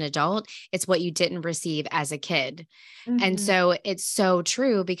have as an adult, it's what you didn't receive as a kid. And Mhm. so it's so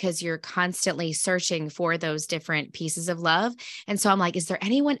true because you're constantly searching for those different pieces of love. And so I'm like, is there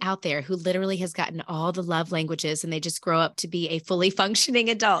anyone out there who literally has gotten all the love languages and they just grow up to be a fully functioning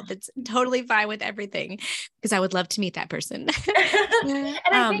adult that's totally fine with everything? Because I would love to meet that person. And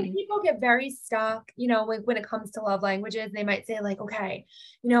I think um, people get very stuck, when it comes to love languages. They might say, like, okay,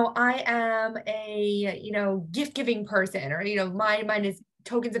 I am a, gift giving person, or, mine is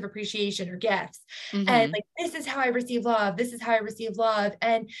tokens of appreciation or gifts. And mhm. like, this is how I receive love. This is how I receive love.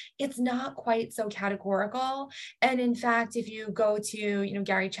 And it's not quite so categorical. And in fact, if you go to,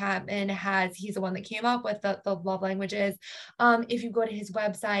 Gary Chapman he's the one that came up with the love languages. If you go to his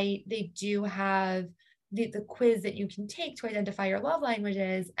website, they do have the quiz that you can take to identify your love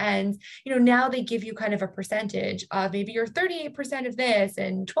languages. And, now they give you kind of a percentage of maybe you're 38% of this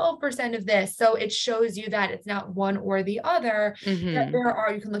and 12% of this. So it shows you that it's not one or the other, that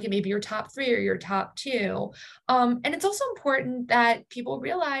Mm-hmm. you can look at maybe your top three or your top two. And it's also important that people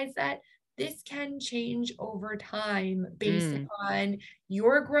realize that this can change over time based Mm. upon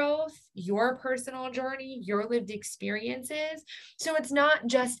your growth, your personal journey, your lived experiences. So it's not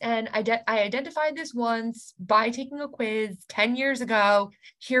just I identified this once by taking a quiz 10 years ago.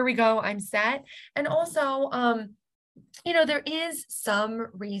 Here we go, I'm set. And also, there is some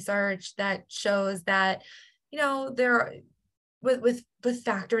research that shows that, there with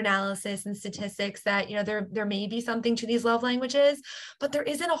factor analysis and statistics that there may be something to these love languages, but there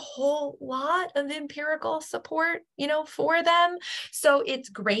isn't a whole lot of empirical support for them. So it's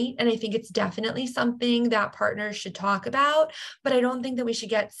great, and I think it's definitely something that partners should talk about, but I don't think that we should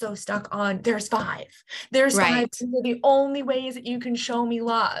get so stuck on there's five Right. these are the only ways that you can show me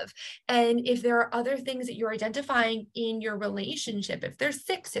love. And if there are other things that you're identifying in your relationship, if there's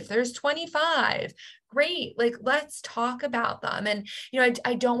 6, if there's 25, great, like let's talk about them. And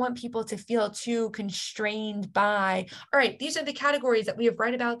I don't want people to feel too constrained by, all right, these are the categories that we have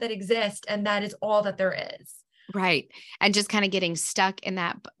read about that exist, and that is all that there is. Right. And just kind of getting stuck in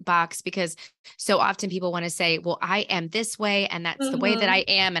that box, because so often people want to say, well, I am this way and that's the way that I Mhm.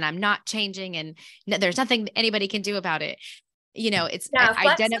 am and I'm not changing and there's nothing anybody can do about it. It's Yeah,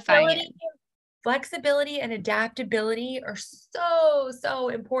 identifying it. flexibility and adaptability are so, so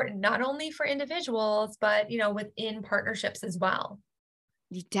important, not only for individuals, but within partnerships as well.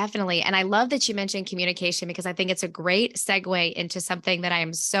 Definitely. And I love that you mentioned communication, because I think it's a great segue into something that I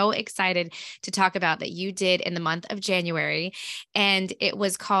am so excited to talk about that you did in the month of January. And it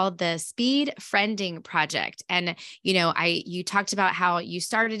was called the Speed Friending Project. And, you talked about how you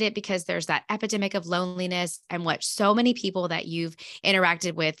started it because there's that epidemic of loneliness, and what so many people that you've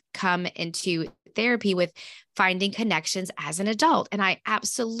interacted with come into therapy with finding connections as an adult. And I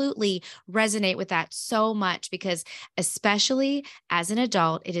absolutely resonate with that so much, because especially as an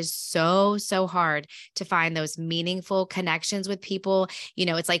adult, it is so, so hard to find those meaningful connections with people.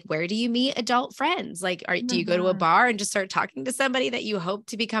 It's like, where do you meet adult friends? Like, do you go to a Mhm. bar and just start talking to somebody that you hope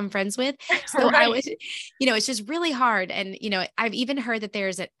to become friends with? So I Right. was, it's just really hard. And, I've even heard that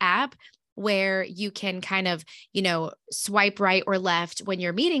there's an app where you can kind of, swipe right or left when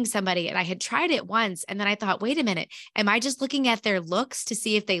you're meeting somebody. And I had tried it once. And then I thought, wait a minute, am I just looking at their looks to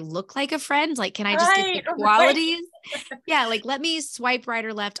see if they look like a friend? Like, can I just get the Right. Right. qualities? Yeah, like let me swipe right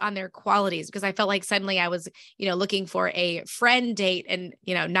or left on their qualities, because I felt like suddenly I was, looking for a friend date and,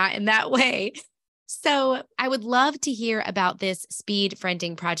 not in that way. So I would love to hear about this speed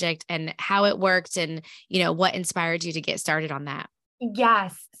friending project and how it worked, and, what inspired you to get started on that.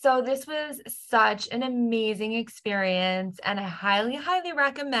 Yes. So this was such an amazing experience, and I highly, highly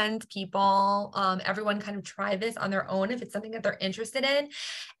recommend people, everyone kind of try this on their own if it's something that they're interested in.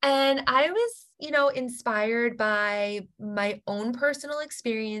 And I was, inspired by my own personal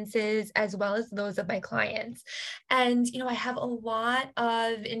experiences as well as those of my clients. And, I have a lot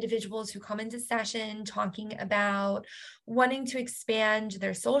of individuals who come into session talking about wanting to expand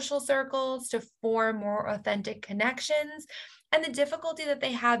their social circles to form more authentic connections, and the difficulty that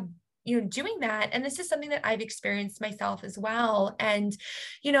they have doing that. And this is something that I've experienced myself as well. And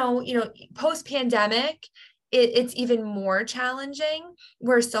post pandemic, it's even more challenging,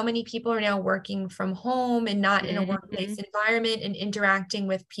 where so many people are now working from home and not in a workplace Mhm. environment and interacting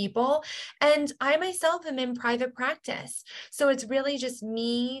with people. And I myself am in private practice, so it's really just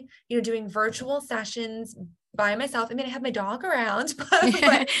me doing virtual sessions by myself. I mean, I have my dog around,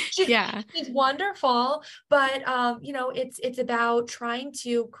 but she's Yeah. she's wonderful. But it's about trying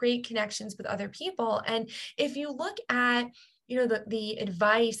to create connections with other people. And if you look at the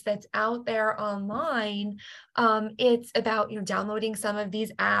advice that's out there online, it's about downloading some of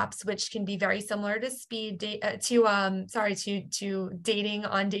these apps, which can be very similar to speed date to dating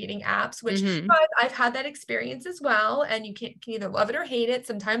on dating apps, which Hmm. I've had that experience as well. And you can either love it or hate it,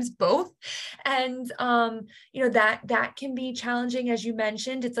 sometimes both. And that can be challenging. As you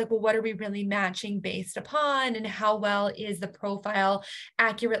mentioned, it's like, well, what are we really matching based upon, and how well is the profile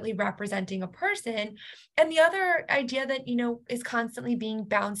accurately representing a person? And the other idea that is constantly being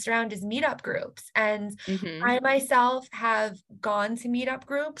bounced around is meetup groups. And Hmm. I myself have gone to meetup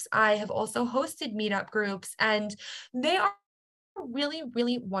groups. I have also hosted meetup groups, and they are really,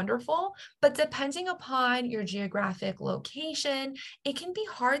 really wonderful. But depending upon your geographic location, it can be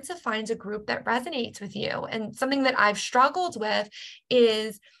hard to find a group that resonates with you. And something that I've struggled with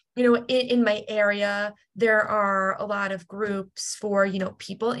is in my area, there are a lot of groups for,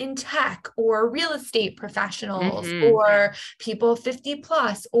 people in tech or real estate professionals Hmm. or people 50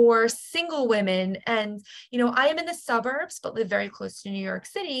 plus or single women. And, I am in the suburbs, but live very close to New York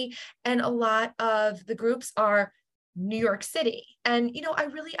City. And a lot of the groups are New York City. And,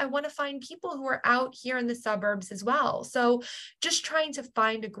 I want to find people who are out here in the suburbs as well. So just trying to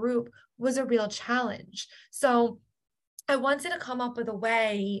find a group was a real challenge. So I wanted to come up with a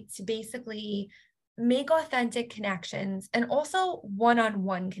way to basically make authentic connections and also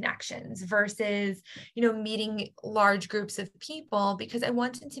one-on-one connections versus, meeting large groups of people, because I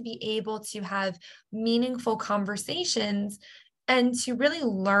wanted to be able to have meaningful conversations and to really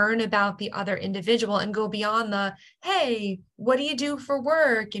learn about the other individual and go beyond the, hey, what do you do for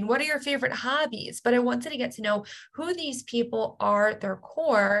work? And what are your favorite hobbies? But I wanted to get to know who these people are at their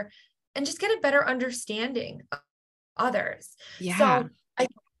core and just get a better understanding others. Yeah. So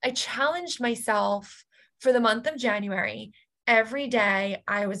I challenged myself for the month of January. Every day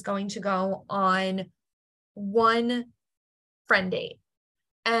I was going to go on one friend date.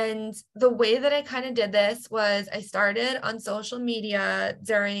 And the way that I kind of did this was I started on social media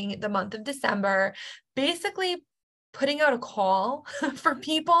during the month of December, basically putting out a call for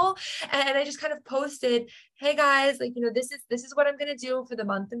people. And I just kind of posted, hey guys, like, this is what I'm going to do for the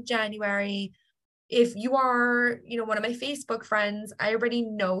month of January. If you are, one of my Facebook friends, I already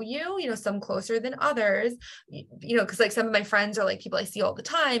know you, some closer than others, because like some of my friends are like people I see all the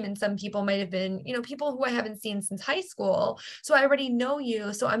time. And some people might have been, people who I haven't seen since high school. So I already know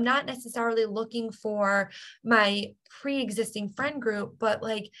you. So I'm not necessarily looking for my pre-existing friend group, but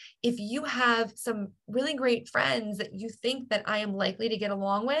like, if you have some really great friends that you think that I am likely to get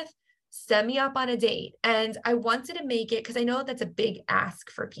along with, send me up on a date. And I wanted to make it, because I know that's a big ask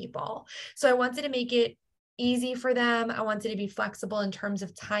for people. So I wanted to make it easy for them. I wanted to be flexible in terms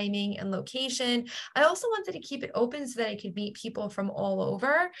of timing and location. I also wanted to keep it open so that I could meet people from all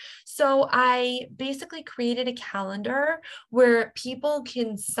over. So I basically created a calendar where people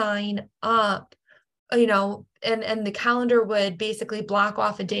can sign up, and the calendar would basically block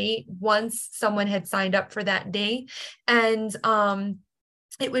off a date once someone had signed up for that day. And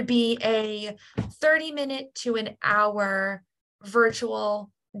it would be a 30-minute to an hour virtual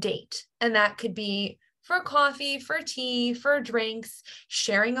date. And that could be for coffee, for tea, for drinks,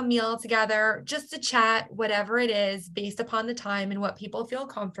 sharing a meal together, just to chat, whatever it is, based upon the time and what people feel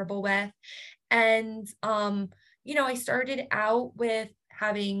comfortable with. And, I started out with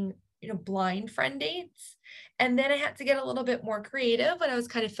having, blind friend dates. And then I had to get a little bit more creative when I was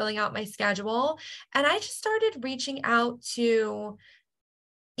kind of filling out my schedule. And I just started reaching out to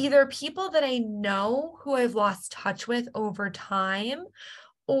either people that I know who I've lost touch with over time,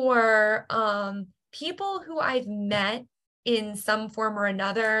 or people who I've met in some form or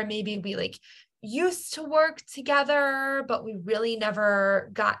another. Maybe we like used to work together, but we really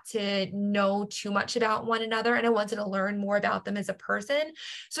never got to know too much about one another. And I wanted to learn more about them as a person.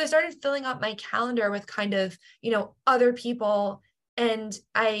 So I started filling up my calendar with kind of, other people. And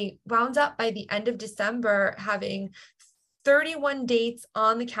I wound up by the end of December having 31 dates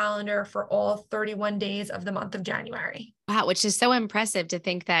on the calendar for all 31 days of the month of January. Wow, which is so impressive to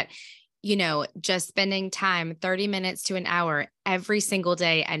think that, just spending time, 30 minutes to an hour every single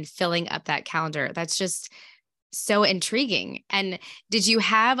day and filling up that calendar. That's just so intriguing. And did you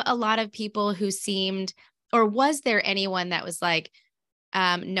have a lot of people who seemed, or was there anyone that was like,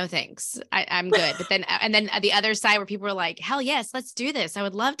 no, thanks. I'm good. But then, and then the other side where people were like, hell yes, let's do this. I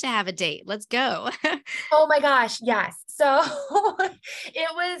would love to have a date. Let's go. Oh my gosh, yes. So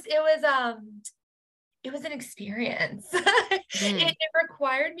it was an experience. Mm, It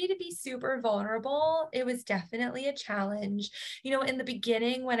required me to be super vulnerable. It was definitely a challenge. In the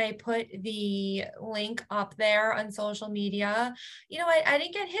beginning, when I put the link up there on social media, I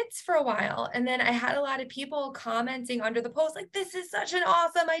didn't get hits for a while. And then I had a lot of people commenting under the post, like, this is such an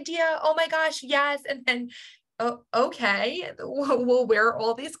awesome idea. Oh my gosh, yes. And then, oh, okay, well, where are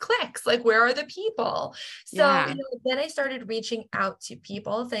all these clicks? Like, where are the people? So, yeah. then I started reaching out to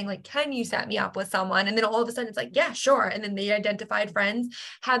people saying, like, can you set me up with someone? And then all of a sudden it's like, yeah, sure. And then they identified friends,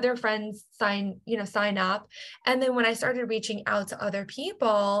 had their friends sign up. And then when I started reaching out to other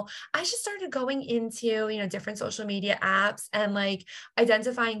people, I just started going into, different social media apps and like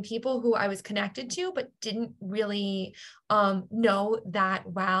identifying people who I was connected to, but didn't really know that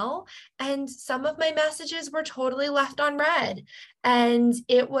well. And some of my messages were totally left on read. And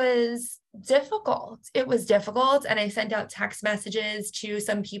it was difficult. It was difficult. And I sent out text messages to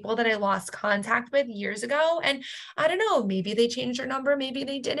some people that I lost contact with years ago. And I don't know, maybe they changed their number, maybe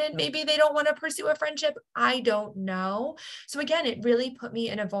they didn't, maybe they don't want to pursue a friendship. I don't know. So again, it really put me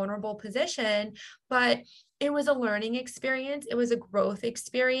in a vulnerable position, but it was a learning experience. It was a growth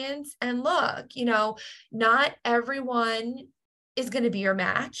experience. And look, not everyone is going to be your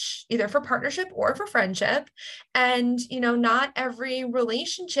match, either for partnership or for friendship. And, not every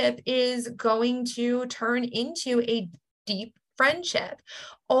relationship is going to turn into a deep friendship.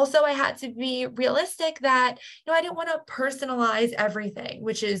 Also, I had to be realistic that, I didn't want to personalize everything,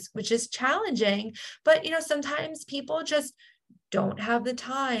 which is challenging. But, sometimes people just don't have the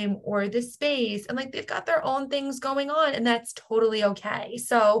time or the space, and like they've got their own things going on, and that's totally okay.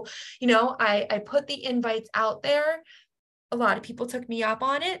 So, I put the invites out there. A lot of people took me up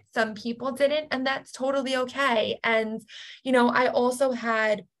on it. Some people didn't, and that's totally okay. And, I also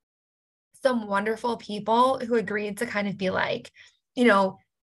had some wonderful people who agreed to kind of be like, you know,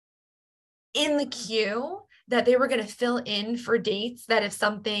 in the queue, that they were going to fill in for dates, that if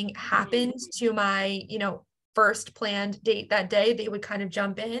something happened to my, first planned date that day, they would kind of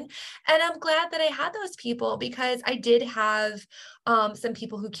jump in. And I'm glad that I had those people, because I did have some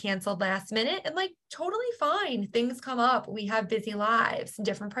people who canceled last minute, and like totally fine. Things come up. We have busy lives and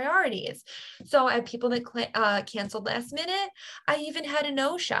different priorities. So I had people that canceled last minute. I even had a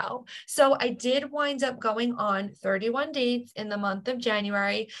no-show. So I did wind up going on 31 dates in the month of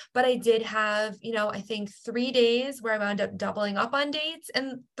January, but I did have, I think 3 days where I wound up doubling up on dates,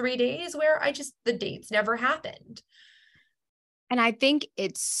 and 3 days where the dates never happened. And I think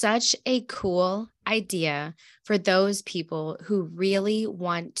it's such a cool idea for those people who really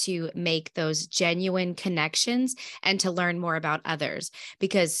want to make those genuine connections and to learn more about others.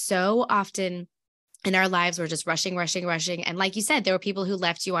 Because so often in our lives, we're just rushing, rushing, rushing. And like you said, there were people who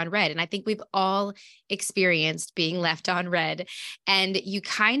left you on red. And I think we've all experienced being left on red. And you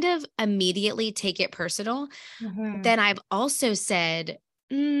kind of immediately take it personal. Mm-hmm. Then I've also said,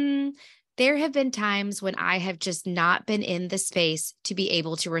 there have been times when I have just not been in the space to be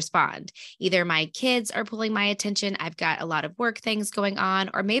able to respond. Either my kids are pulling my attention, I've got a lot of work things going on,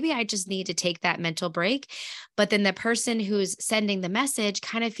 or maybe I just need to take that mental break. But then the person who's sending the message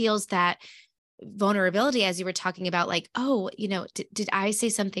kind of feels that vulnerability, as you were talking about, like, oh, did I say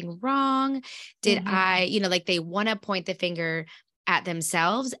something wrong? Did Mm-hmm. I, like they want to point the finger at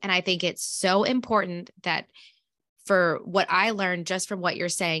themselves. And I think it's so important that, for what I learned just from what you're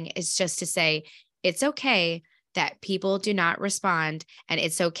saying, is just to say, it's okay that people do not respond. And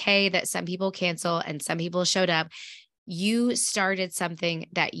it's okay that some people cancel and some people showed up. You started something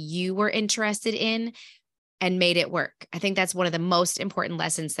that you were interested in and made it work. I think that's one of the most important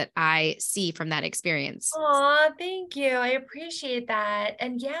lessons that I see from that experience. Aw, thank you. I appreciate that.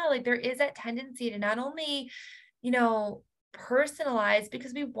 And yeah, like there is that tendency to not only, you know, personalize,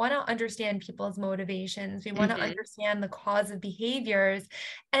 because we want to understand people's motivations. We want to Mhm. understand the cause of behaviors,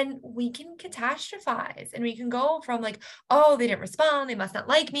 and we can catastrophize, and we can go from like, oh, they didn't respond, they must not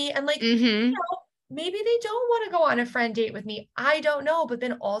like me. And like, Mhm. maybe they don't want to go on a friend date with me. I don't know. But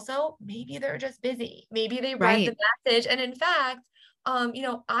then also, maybe they're just busy. Maybe they read the Right. message. And in fact,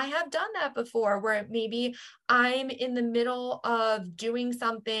 I have done that before, where maybe I'm in the middle of doing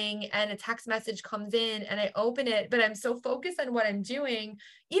something and a text message comes in and I open it, but I'm so focused on what I'm doing,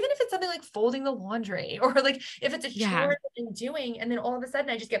 even if it's something like folding the laundry, or like if it's a chore Yeah. that I'm doing, and then all of a sudden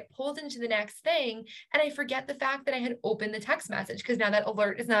I just get pulled into the next thing, and I forget the fact that I had opened the text message, because now that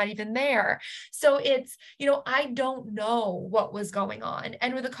alert is not even there. So it's, I don't know what was going on.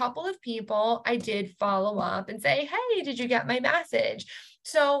 And with a couple of people, I did follow up and say, hey, did you get my message?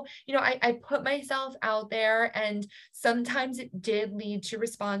 So, I put myself out there, and sometimes it did lead to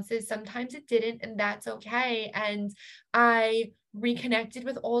responses, sometimes it didn't, and that's okay. And I reconnected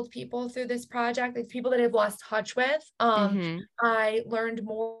with old people through this project, like people that I've lost touch with. Mhm. I learned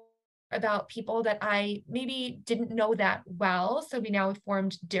more about people that I maybe didn't know that well. So we now have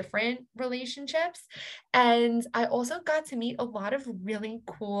formed different relationships. And I also got to meet a lot of really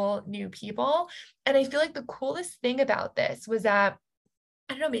cool new people. And I feel like the coolest thing about this was that,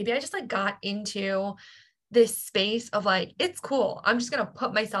 I don't know, maybe I just like got into this space of like, it's cool, I'm just going to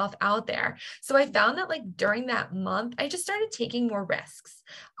put myself out there. So I found that like during that month, I just started taking more risks.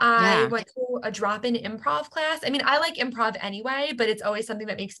 I Yeah. went to a drop-in improv class. I mean, I like improv anyway, but it's always something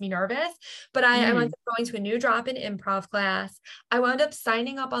that makes me nervous. But I wound Mm. up going to a new drop-in improv class. I wound up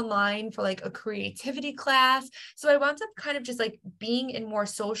signing up online for like a creativity class. So I wound up kind of just like being in more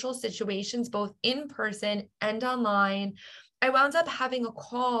social situations, both in person and online. I wound up having a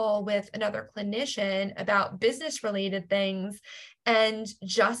call with another clinician about business related things, and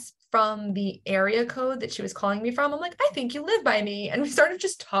just from the area code that she was calling me from. I'm like, I think you live by me. And we started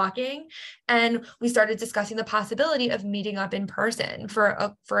just talking, and we started discussing the possibility of meeting up in person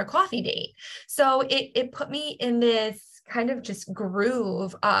for a coffee date. So it put me in this kind of just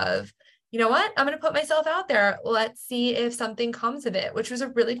groove of, you know what, I'm going to put myself out there. Let's see if something comes of it, which was a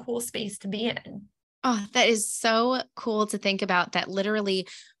really cool space to be in. Oh, that is so cool to think about, that literally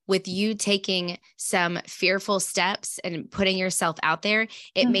with you taking some fearful steps and putting yourself out there,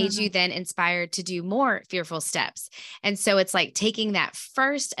 it made you Mhm. then inspired to do more fearful steps. And so it's like taking that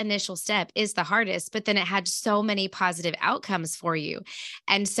first initial step is the hardest, but then it had so many positive outcomes for you.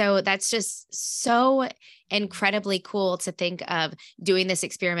 And so that's just so incredibly cool to think of doing this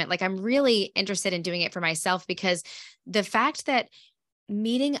experiment. Like, I'm really interested in doing it for myself, because the fact that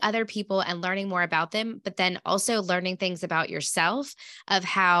meeting other people and learning more about them, but then also learning things about yourself of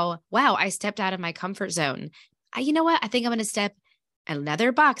how, wow, I stepped out of my comfort zone. You know what? I think I'm going to step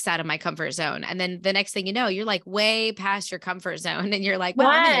another box out of my comfort zone. And then the next thing you know, you're like way past your comfort zone and you're like, wow,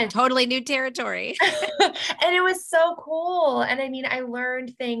 I'm in a Yes. totally new territory. And it was so cool. And I mean, I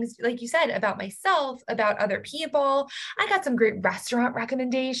learned things, like you said, about myself, about other people. I got some great restaurant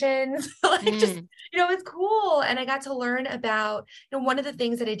recommendations. Like, just, Mm, it's cool. And I got to learn about, one of the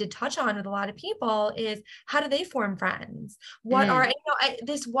things that I did touch on with a lot of people is, how do they form friends? What are, mm,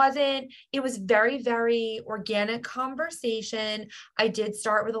 this wasn't, it was very, very organic conversation. I did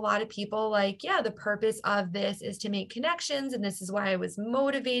start with a lot of people like, yeah, the purpose of this is to make connections. And this is why I was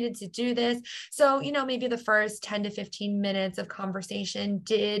motivated to do this. So, maybe the first 10 to 15 minutes of conversation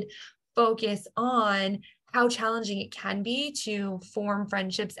did focus on how challenging it can be to form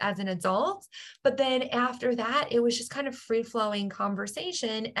friendships as an adult. But then after that, it was just kind of free flowing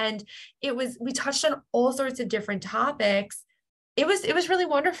conversation. And we touched on all sorts of different topics. It was really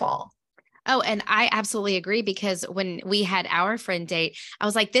wonderful. Oh, and I absolutely agree, because when we had our friend date, I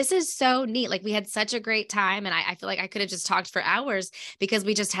was like, this is so neat. Like, we had such a great time. And I feel like I could have just talked for hours because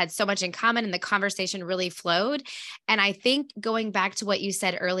we just had so much in common and the conversation really flowed. And I think going back to what you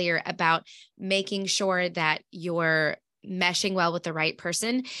said earlier about making sure that you're meshing well with the right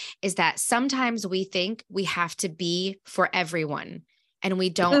person, is that sometimes we think we have to be for everyone, and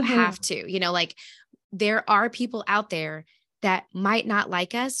we don't have Mhm. to, like, there are people out there that might not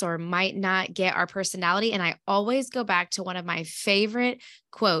like us or might not get our personality. And I always go back to one of my favorite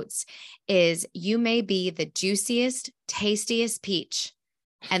quotes is, you may be the juiciest, tastiest peach,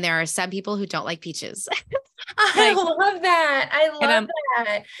 and there are some people who don't like peaches. I Like, love that. I and love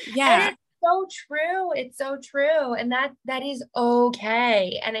that. And yeah. it's so true. It's so true. And that is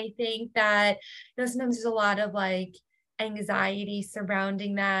okay. And I think that, sometimes there's a lot of like anxiety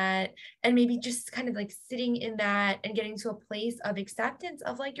surrounding that, and maybe just kind of like sitting in that and getting to a place of acceptance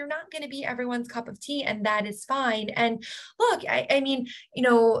of like, you're not going to be everyone's cup of tea, and that is fine. And look, I mean,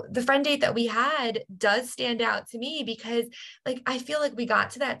 the friend date that we had does stand out to me because like, I feel like we got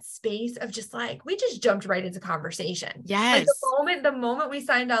to that space of just like, we just jumped right into conversation. Like, the Yes. moment we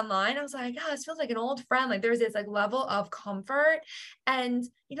signed online, I was like, oh, this feels like an old friend. Like, there's this like level of comfort. And,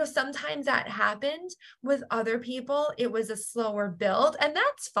 sometimes that happened with other people. It was a slower build, and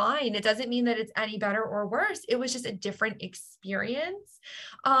that's fine. It doesn't mean that it's any better or worse. It was just a different experience.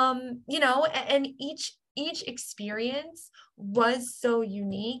 And each experience was so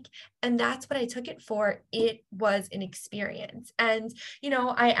unique, and that's what I took it for. It was an experience. And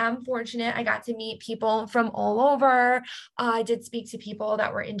I am fortunate. I got to meet people from all over. I did speak to people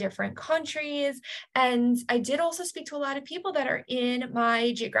that were in different countries, and I did also speak to a lot of people that are in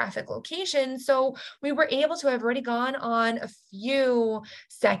my geographic location. So we were able to have already gone on a few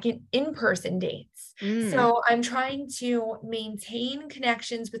second in-person dates. Mm. So I'm trying to maintain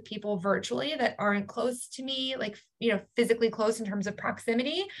connections with people virtually that aren't close to me, like, physically close in terms of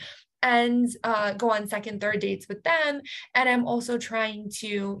proximity, and go on second, third dates with them. And I'm also trying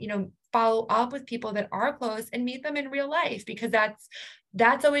to, follow up with people that are close and meet them in real life, because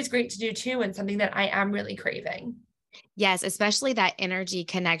that's always great to do too, and something that I am really craving. Yes, especially that energy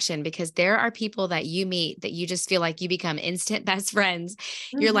connection, because there are people that you meet that you just feel like you become instant best friends.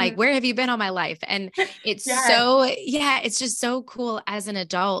 You're like, Mhm. where have you been all my life? And it's Yes. so, yeah, it's just so cool as an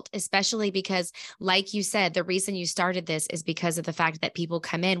adult, especially because, like you said, the reason you started this is because of the fact that people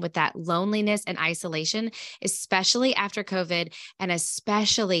come in with that loneliness and isolation, especially after COVID and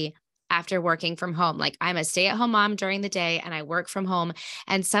especially after working from home. Like, I'm a stay-at-home mom during the day and I work from home.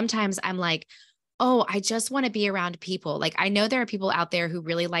 And sometimes I'm like, oh, I just want to be around people. Like, I know there are people out there who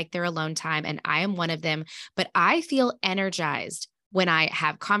really like their alone time, and I am one of them, but I feel energized when I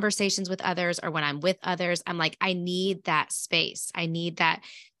have conversations with others or when I'm with others, I'm like, I need that space. I need that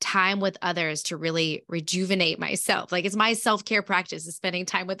time with others to really rejuvenate myself. Like it's my self-care practice is spending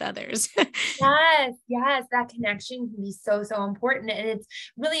time with others. Yes, yes, that connection can be so, so important. And it's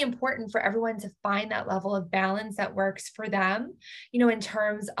really important for everyone to find that level of balance that works for them, in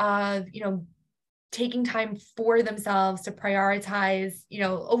terms of, taking time for themselves to prioritize,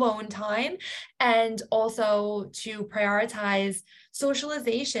 alone time, and also to prioritize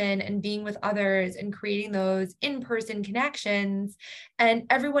socialization and being with others and creating those in-person connections. And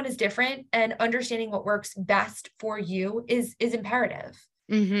everyone is different, and understanding what works best for you is imperative.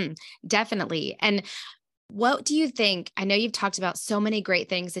 Definitely. And what do you think? I know you've talked about so many great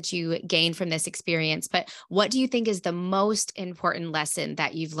things that you gained from this experience, but what do you think is the most important lesson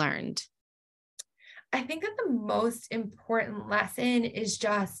that you've learned? I think that the most important lesson is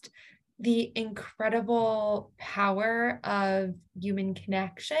just the incredible power of human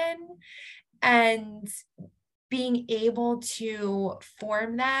connection, and being able to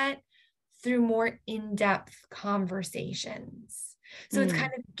form that through more in-depth conversations. So it's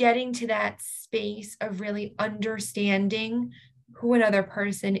kind Mm. of getting to that space of really understanding who another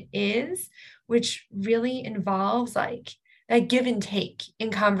person is, which really involves like that give and take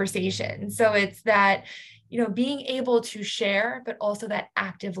in conversation. So it's that, being able to share, but also that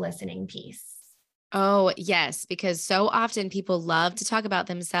active listening piece. Oh, yes, because so often people love to talk about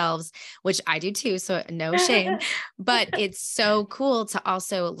themselves, which I do too. So, no shame. But it's so cool to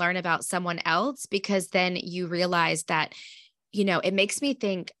also learn about someone else because then you realize that, it makes me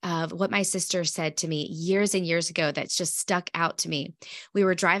think of what my sister said to me years and years ago that's just stuck out to me. We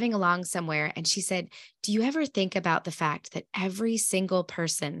were driving along somewhere and she said, do you ever think about the fact that every single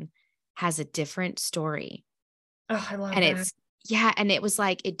person has a different story? Oh, I love And that. yeah. And it was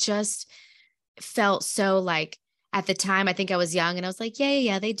like, it just, felt so like at the time, I think I was young and I was like,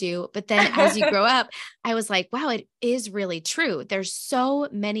 yeah, they do. But then as you grow up, I was like, wow, it is really true. There's so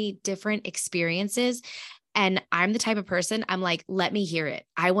many different experiences. And I'm the type of person, I'm like, let me hear it.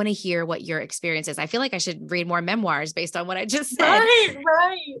 I want to hear what your experience is. I feel like I should read more memoirs based on what I just said. Right,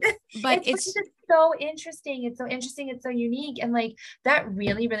 right. But It's because it's, it's so interesting. It's so interesting. It's so unique. And like that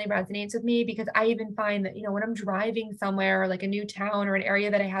really, really resonates with me, because I even find that, when I'm driving somewhere or like a new town or an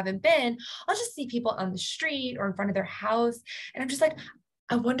area that I haven't been, I'll just see people on the street or in front of their house. And I'm just like,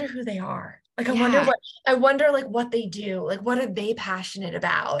 I wonder who they are. Like, yeah. I wonder like what they do, like what are they passionate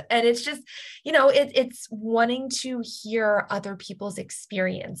about? And it's just, it's wanting to hear other people's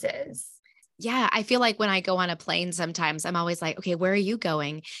experiences. Yeah, I feel like when I go on a plane sometimes, I'm always like, okay, where are you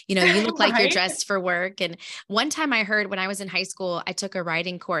going? You look like you're Right. dressed for work. And one time I heard when I was in high school, I took a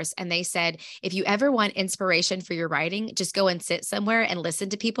writing course and they said, if you ever want inspiration for your writing, just go and sit somewhere and listen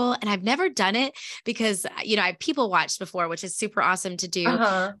to people. And I've never done it because, I've people watched before, which is super awesome to do.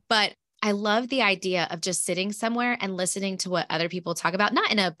 Uh-huh. But I love the idea of just sitting somewhere and listening to what other people talk about, not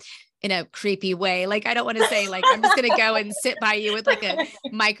in a creepy way. Like, I don't want to say like, I'm just going to go and sit by you with like a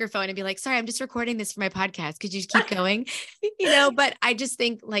microphone and be like, sorry, I'm just recording this for my podcast. Could you just keep going? But I just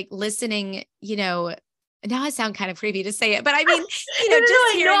think like listening, now I sound kind of creepy to say it, but I mean, No, no, no, just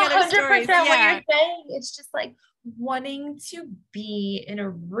I know hearing other stories. 100% what Yeah. you're saying. It's just like wanting to be in a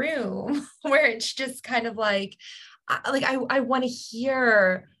room where it's just kind of like, I want to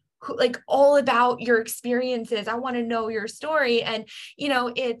hear like all about your experiences. I want to know your story. And,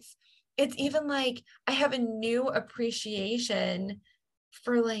 it's even like I have a new appreciation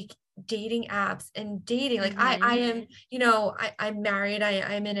for like dating apps and dating. Like I Mhm. am, I'm married,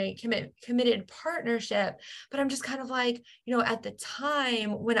 I'm in a committed partnership, but I'm just kind of like, at the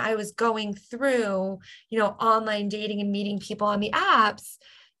time when I was going through, online dating and meeting people on the apps,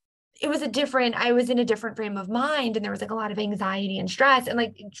 I was in a different frame of mind, and there was like a lot of anxiety and stress, and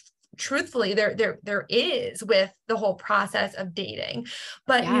like truthfully there is with the whole process of dating.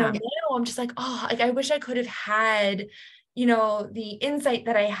 But Yeah. now I'm just like, oh, like I wish I could have had the insight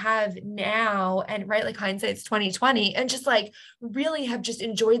that I have now, and right, like hindsight's 2020, and just like really have just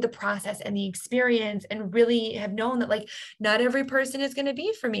enjoyed the process and the experience, and really have known that like not every person is going to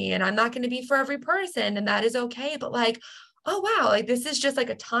be for me, and I'm not going to be for every person, and that is okay. But like, oh wow, like this is just like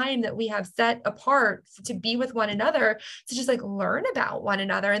a time that we have set apart to be with one another, to just like learn about one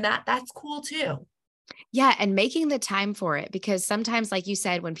another, and that's cool too. Yeah. And making the time for it, because sometimes, like you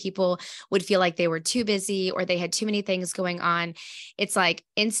said, when people would feel like they were too busy or they had too many things going on, it's like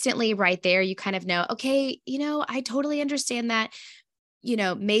instantly right there, you kind of know, okay, I totally understand that,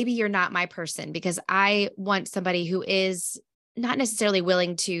 maybe you're not my person because I want somebody who is not necessarily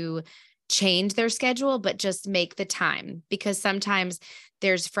willing to change their schedule, but just make the time, because sometimes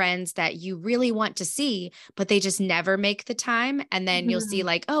there's friends that you really want to see, but they just never make the time. And then you'll see Mhm.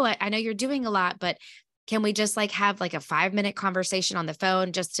 like, oh, I know you're doing a lot, but can we just like have like a 5-minute conversation on the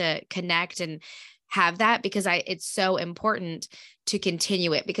phone just to connect and have that? Because it's so important to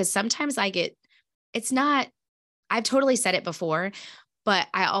continue it, because sometimes it's not, I've totally said it before, but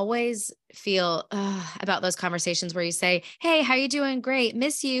I always feel about those conversations where you say, hey, how you doing? Great.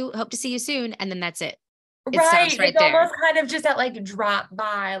 Miss you. Hope to see you soon. And then that's it. It Right. stops right It's there. almost kind of just that like drop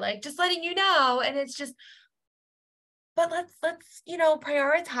by, like just letting you know. And it's just, but let's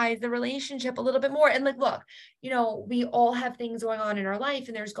prioritize the relationship a little bit more. And like, look, we all have things going on in our life,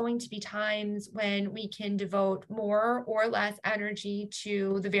 and there's going to be times when we can devote more or less energy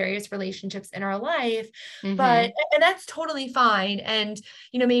to the various relationships in our life. But Hmm. and that's totally fine. And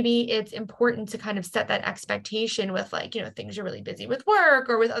maybe it's important to kind of set that expectation with, like, things are really busy with work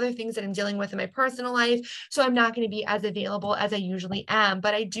or with other things that I'm dealing with in my personal life, so I'm not going to be as available as I usually am,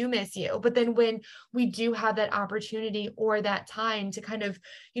 but I do miss you. But then when we do have that opportunity or that time to kind of,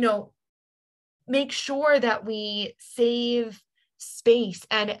 make sure that we save space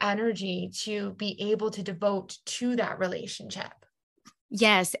and energy to be able to devote to that relationship.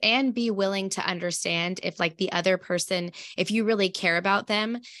 Yes. And be willing to understand if like the other person, if you really care about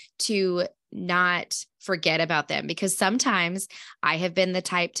them, to not forget about them. Because sometimes I have been the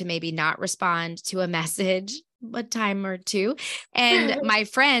type to maybe not respond to a message a time or two. And my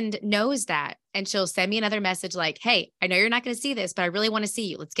friend knows that. And she'll send me another message like, hey, I know you're not going to see this, but I really want to see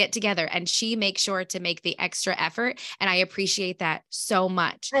you. Let's get together. And she makes sure to make the extra effort. And I appreciate that so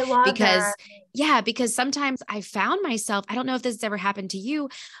much, I love that. because yeah, because sometimes I found myself, I don't know if this has ever happened to you,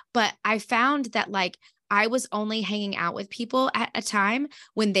 but I found that like I was only hanging out with people at a time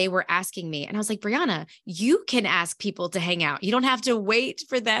when they were asking me. And I was like, Brianna, you can ask people to hang out. You don't have to wait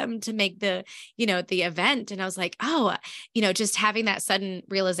for them to make the event. And I was like, oh, just having that sudden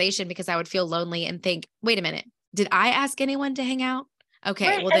realization, because I would feel lonely and think, wait a minute, did I ask anyone to hang out? Okay,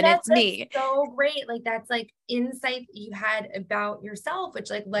 Right. well, And then that's it's me. so great. Like that's like insight that you had about yourself, which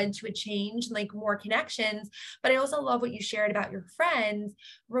like led to a change and like more connections. But I also love what you shared about your friends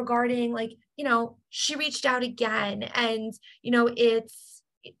regarding, like, she reached out again. And, it's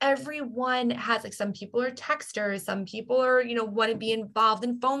everyone has, like, some people are texters, some people are, want to be involved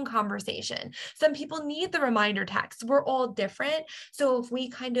in phone conversation. Some people need the reminder text. We're all different. So if we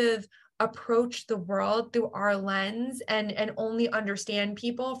kind of approach the world through our lens and only understand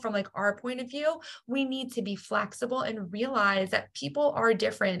people from like our point of view, we need to be flexible and realize that people are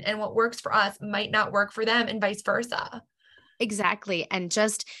different, and what works for us might not work for them, and vice versa. Exactly. And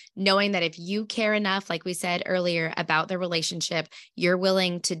just knowing that if you care enough, like we said earlier, about the relationship, you're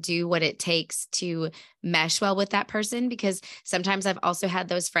willing to do what it takes to mesh well with that person. Because sometimes I've also had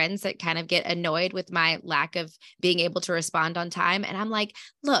those friends that kind of get annoyed with my lack of being able to respond on time. And I'm like,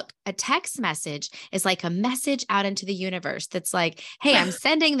 look, a text message is like a message out into the universe that's like, hey, I'm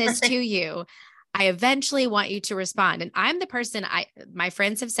sending this to Right. you. I eventually want you to respond. And I'm the person, my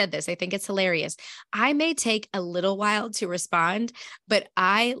friends have said this. I think it's hilarious. I may take a little while to respond, but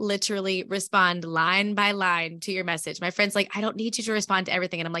I literally respond line by line to your message. My friend's like, I don't need you to respond to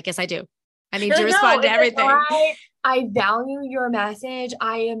everything. And I'm like, yes, I do. I need You're you to like, no, respond to it's like, everything. I value your message.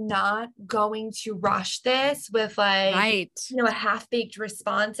 I am not going to rush this with like, Right. a half-baked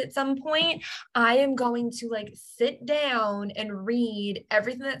response at some point. I am going to like sit down and read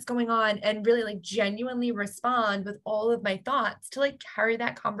everything that's going on and really like genuinely respond with all of my thoughts to like carry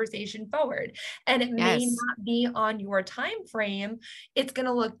that conversation forward. And it may Yes. not be on your time frame. It's going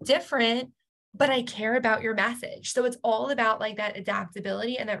to look different, but I care about your message. So it's all about like that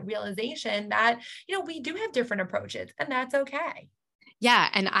adaptability and that realization that, we do have different approaches, and that's okay. Yeah,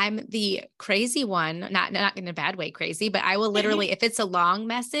 and I'm the crazy one, not in a bad way crazy, but I will literally, if it's a long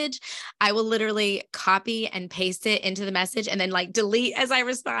message, I will literally copy and paste it into the message and then like delete as I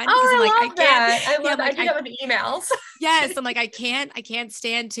respond, because I'm like, Oh, I I love can't. that. I Yeah, love I'm that. I like, do that with emails. yes, I'm like, I can't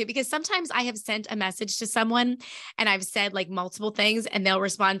stand to, because sometimes I have sent a message to someone and I've said like multiple things and they'll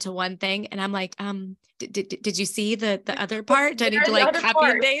respond to one thing. And I'm like, did you see the other part? Do I need Where to are the like other copy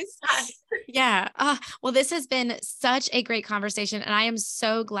and parts? paste? Yeah. Well, this has been such a great conversation. And I am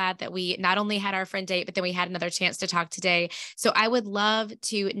so glad that we not only had our friend date, but then we had another chance to talk today. So I would love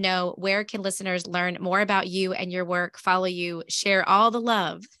to know, where can listeners learn more about you and your work, follow you, share all the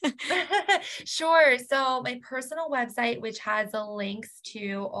love? Sure. So my personal website, which has the links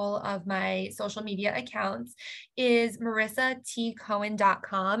to all of my social media accounts, is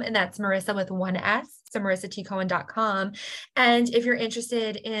marisatcohen.com. And that's Marisa with one S. So marisatcohen.com. And if you're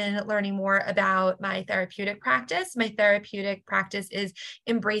interested in learning more about my therapeutic practice is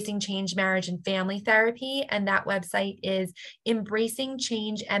Embracing Change Marriage and Family Therapy. And that website is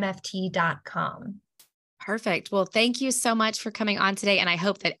embracingchangemft.com. Perfect. Well, thank you so much for coming on today. And I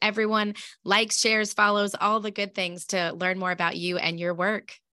hope that everyone likes, shares, follows all the good things to learn more about you and your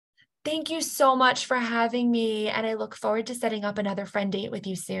work. Thank you so much for having me. And I look forward to setting up another friend date with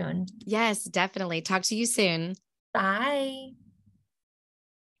you soon. Yes, definitely. Talk to you soon. Bye.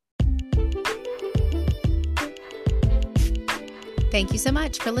 Thank you so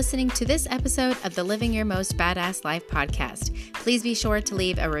much for listening to this episode of the Living Your Most Badass Life podcast. Please be sure to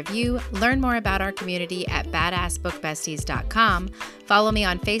leave a review, learn more about our community at badassbookbesties.com, follow me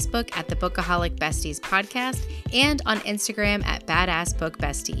on Facebook at the Bookaholic Besties podcast, and on Instagram at Badass Book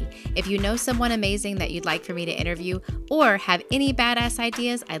Bestie. If you know someone amazing that you'd like for me to interview or have any badass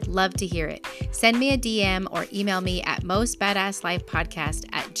ideas, I'd love to hear it. Send me a DM or email me at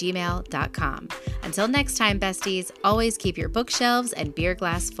mostbadasslifepodcast@gmail.com. Until next time, besties, always keep your bookshelves and beer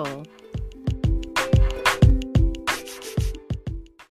glass full.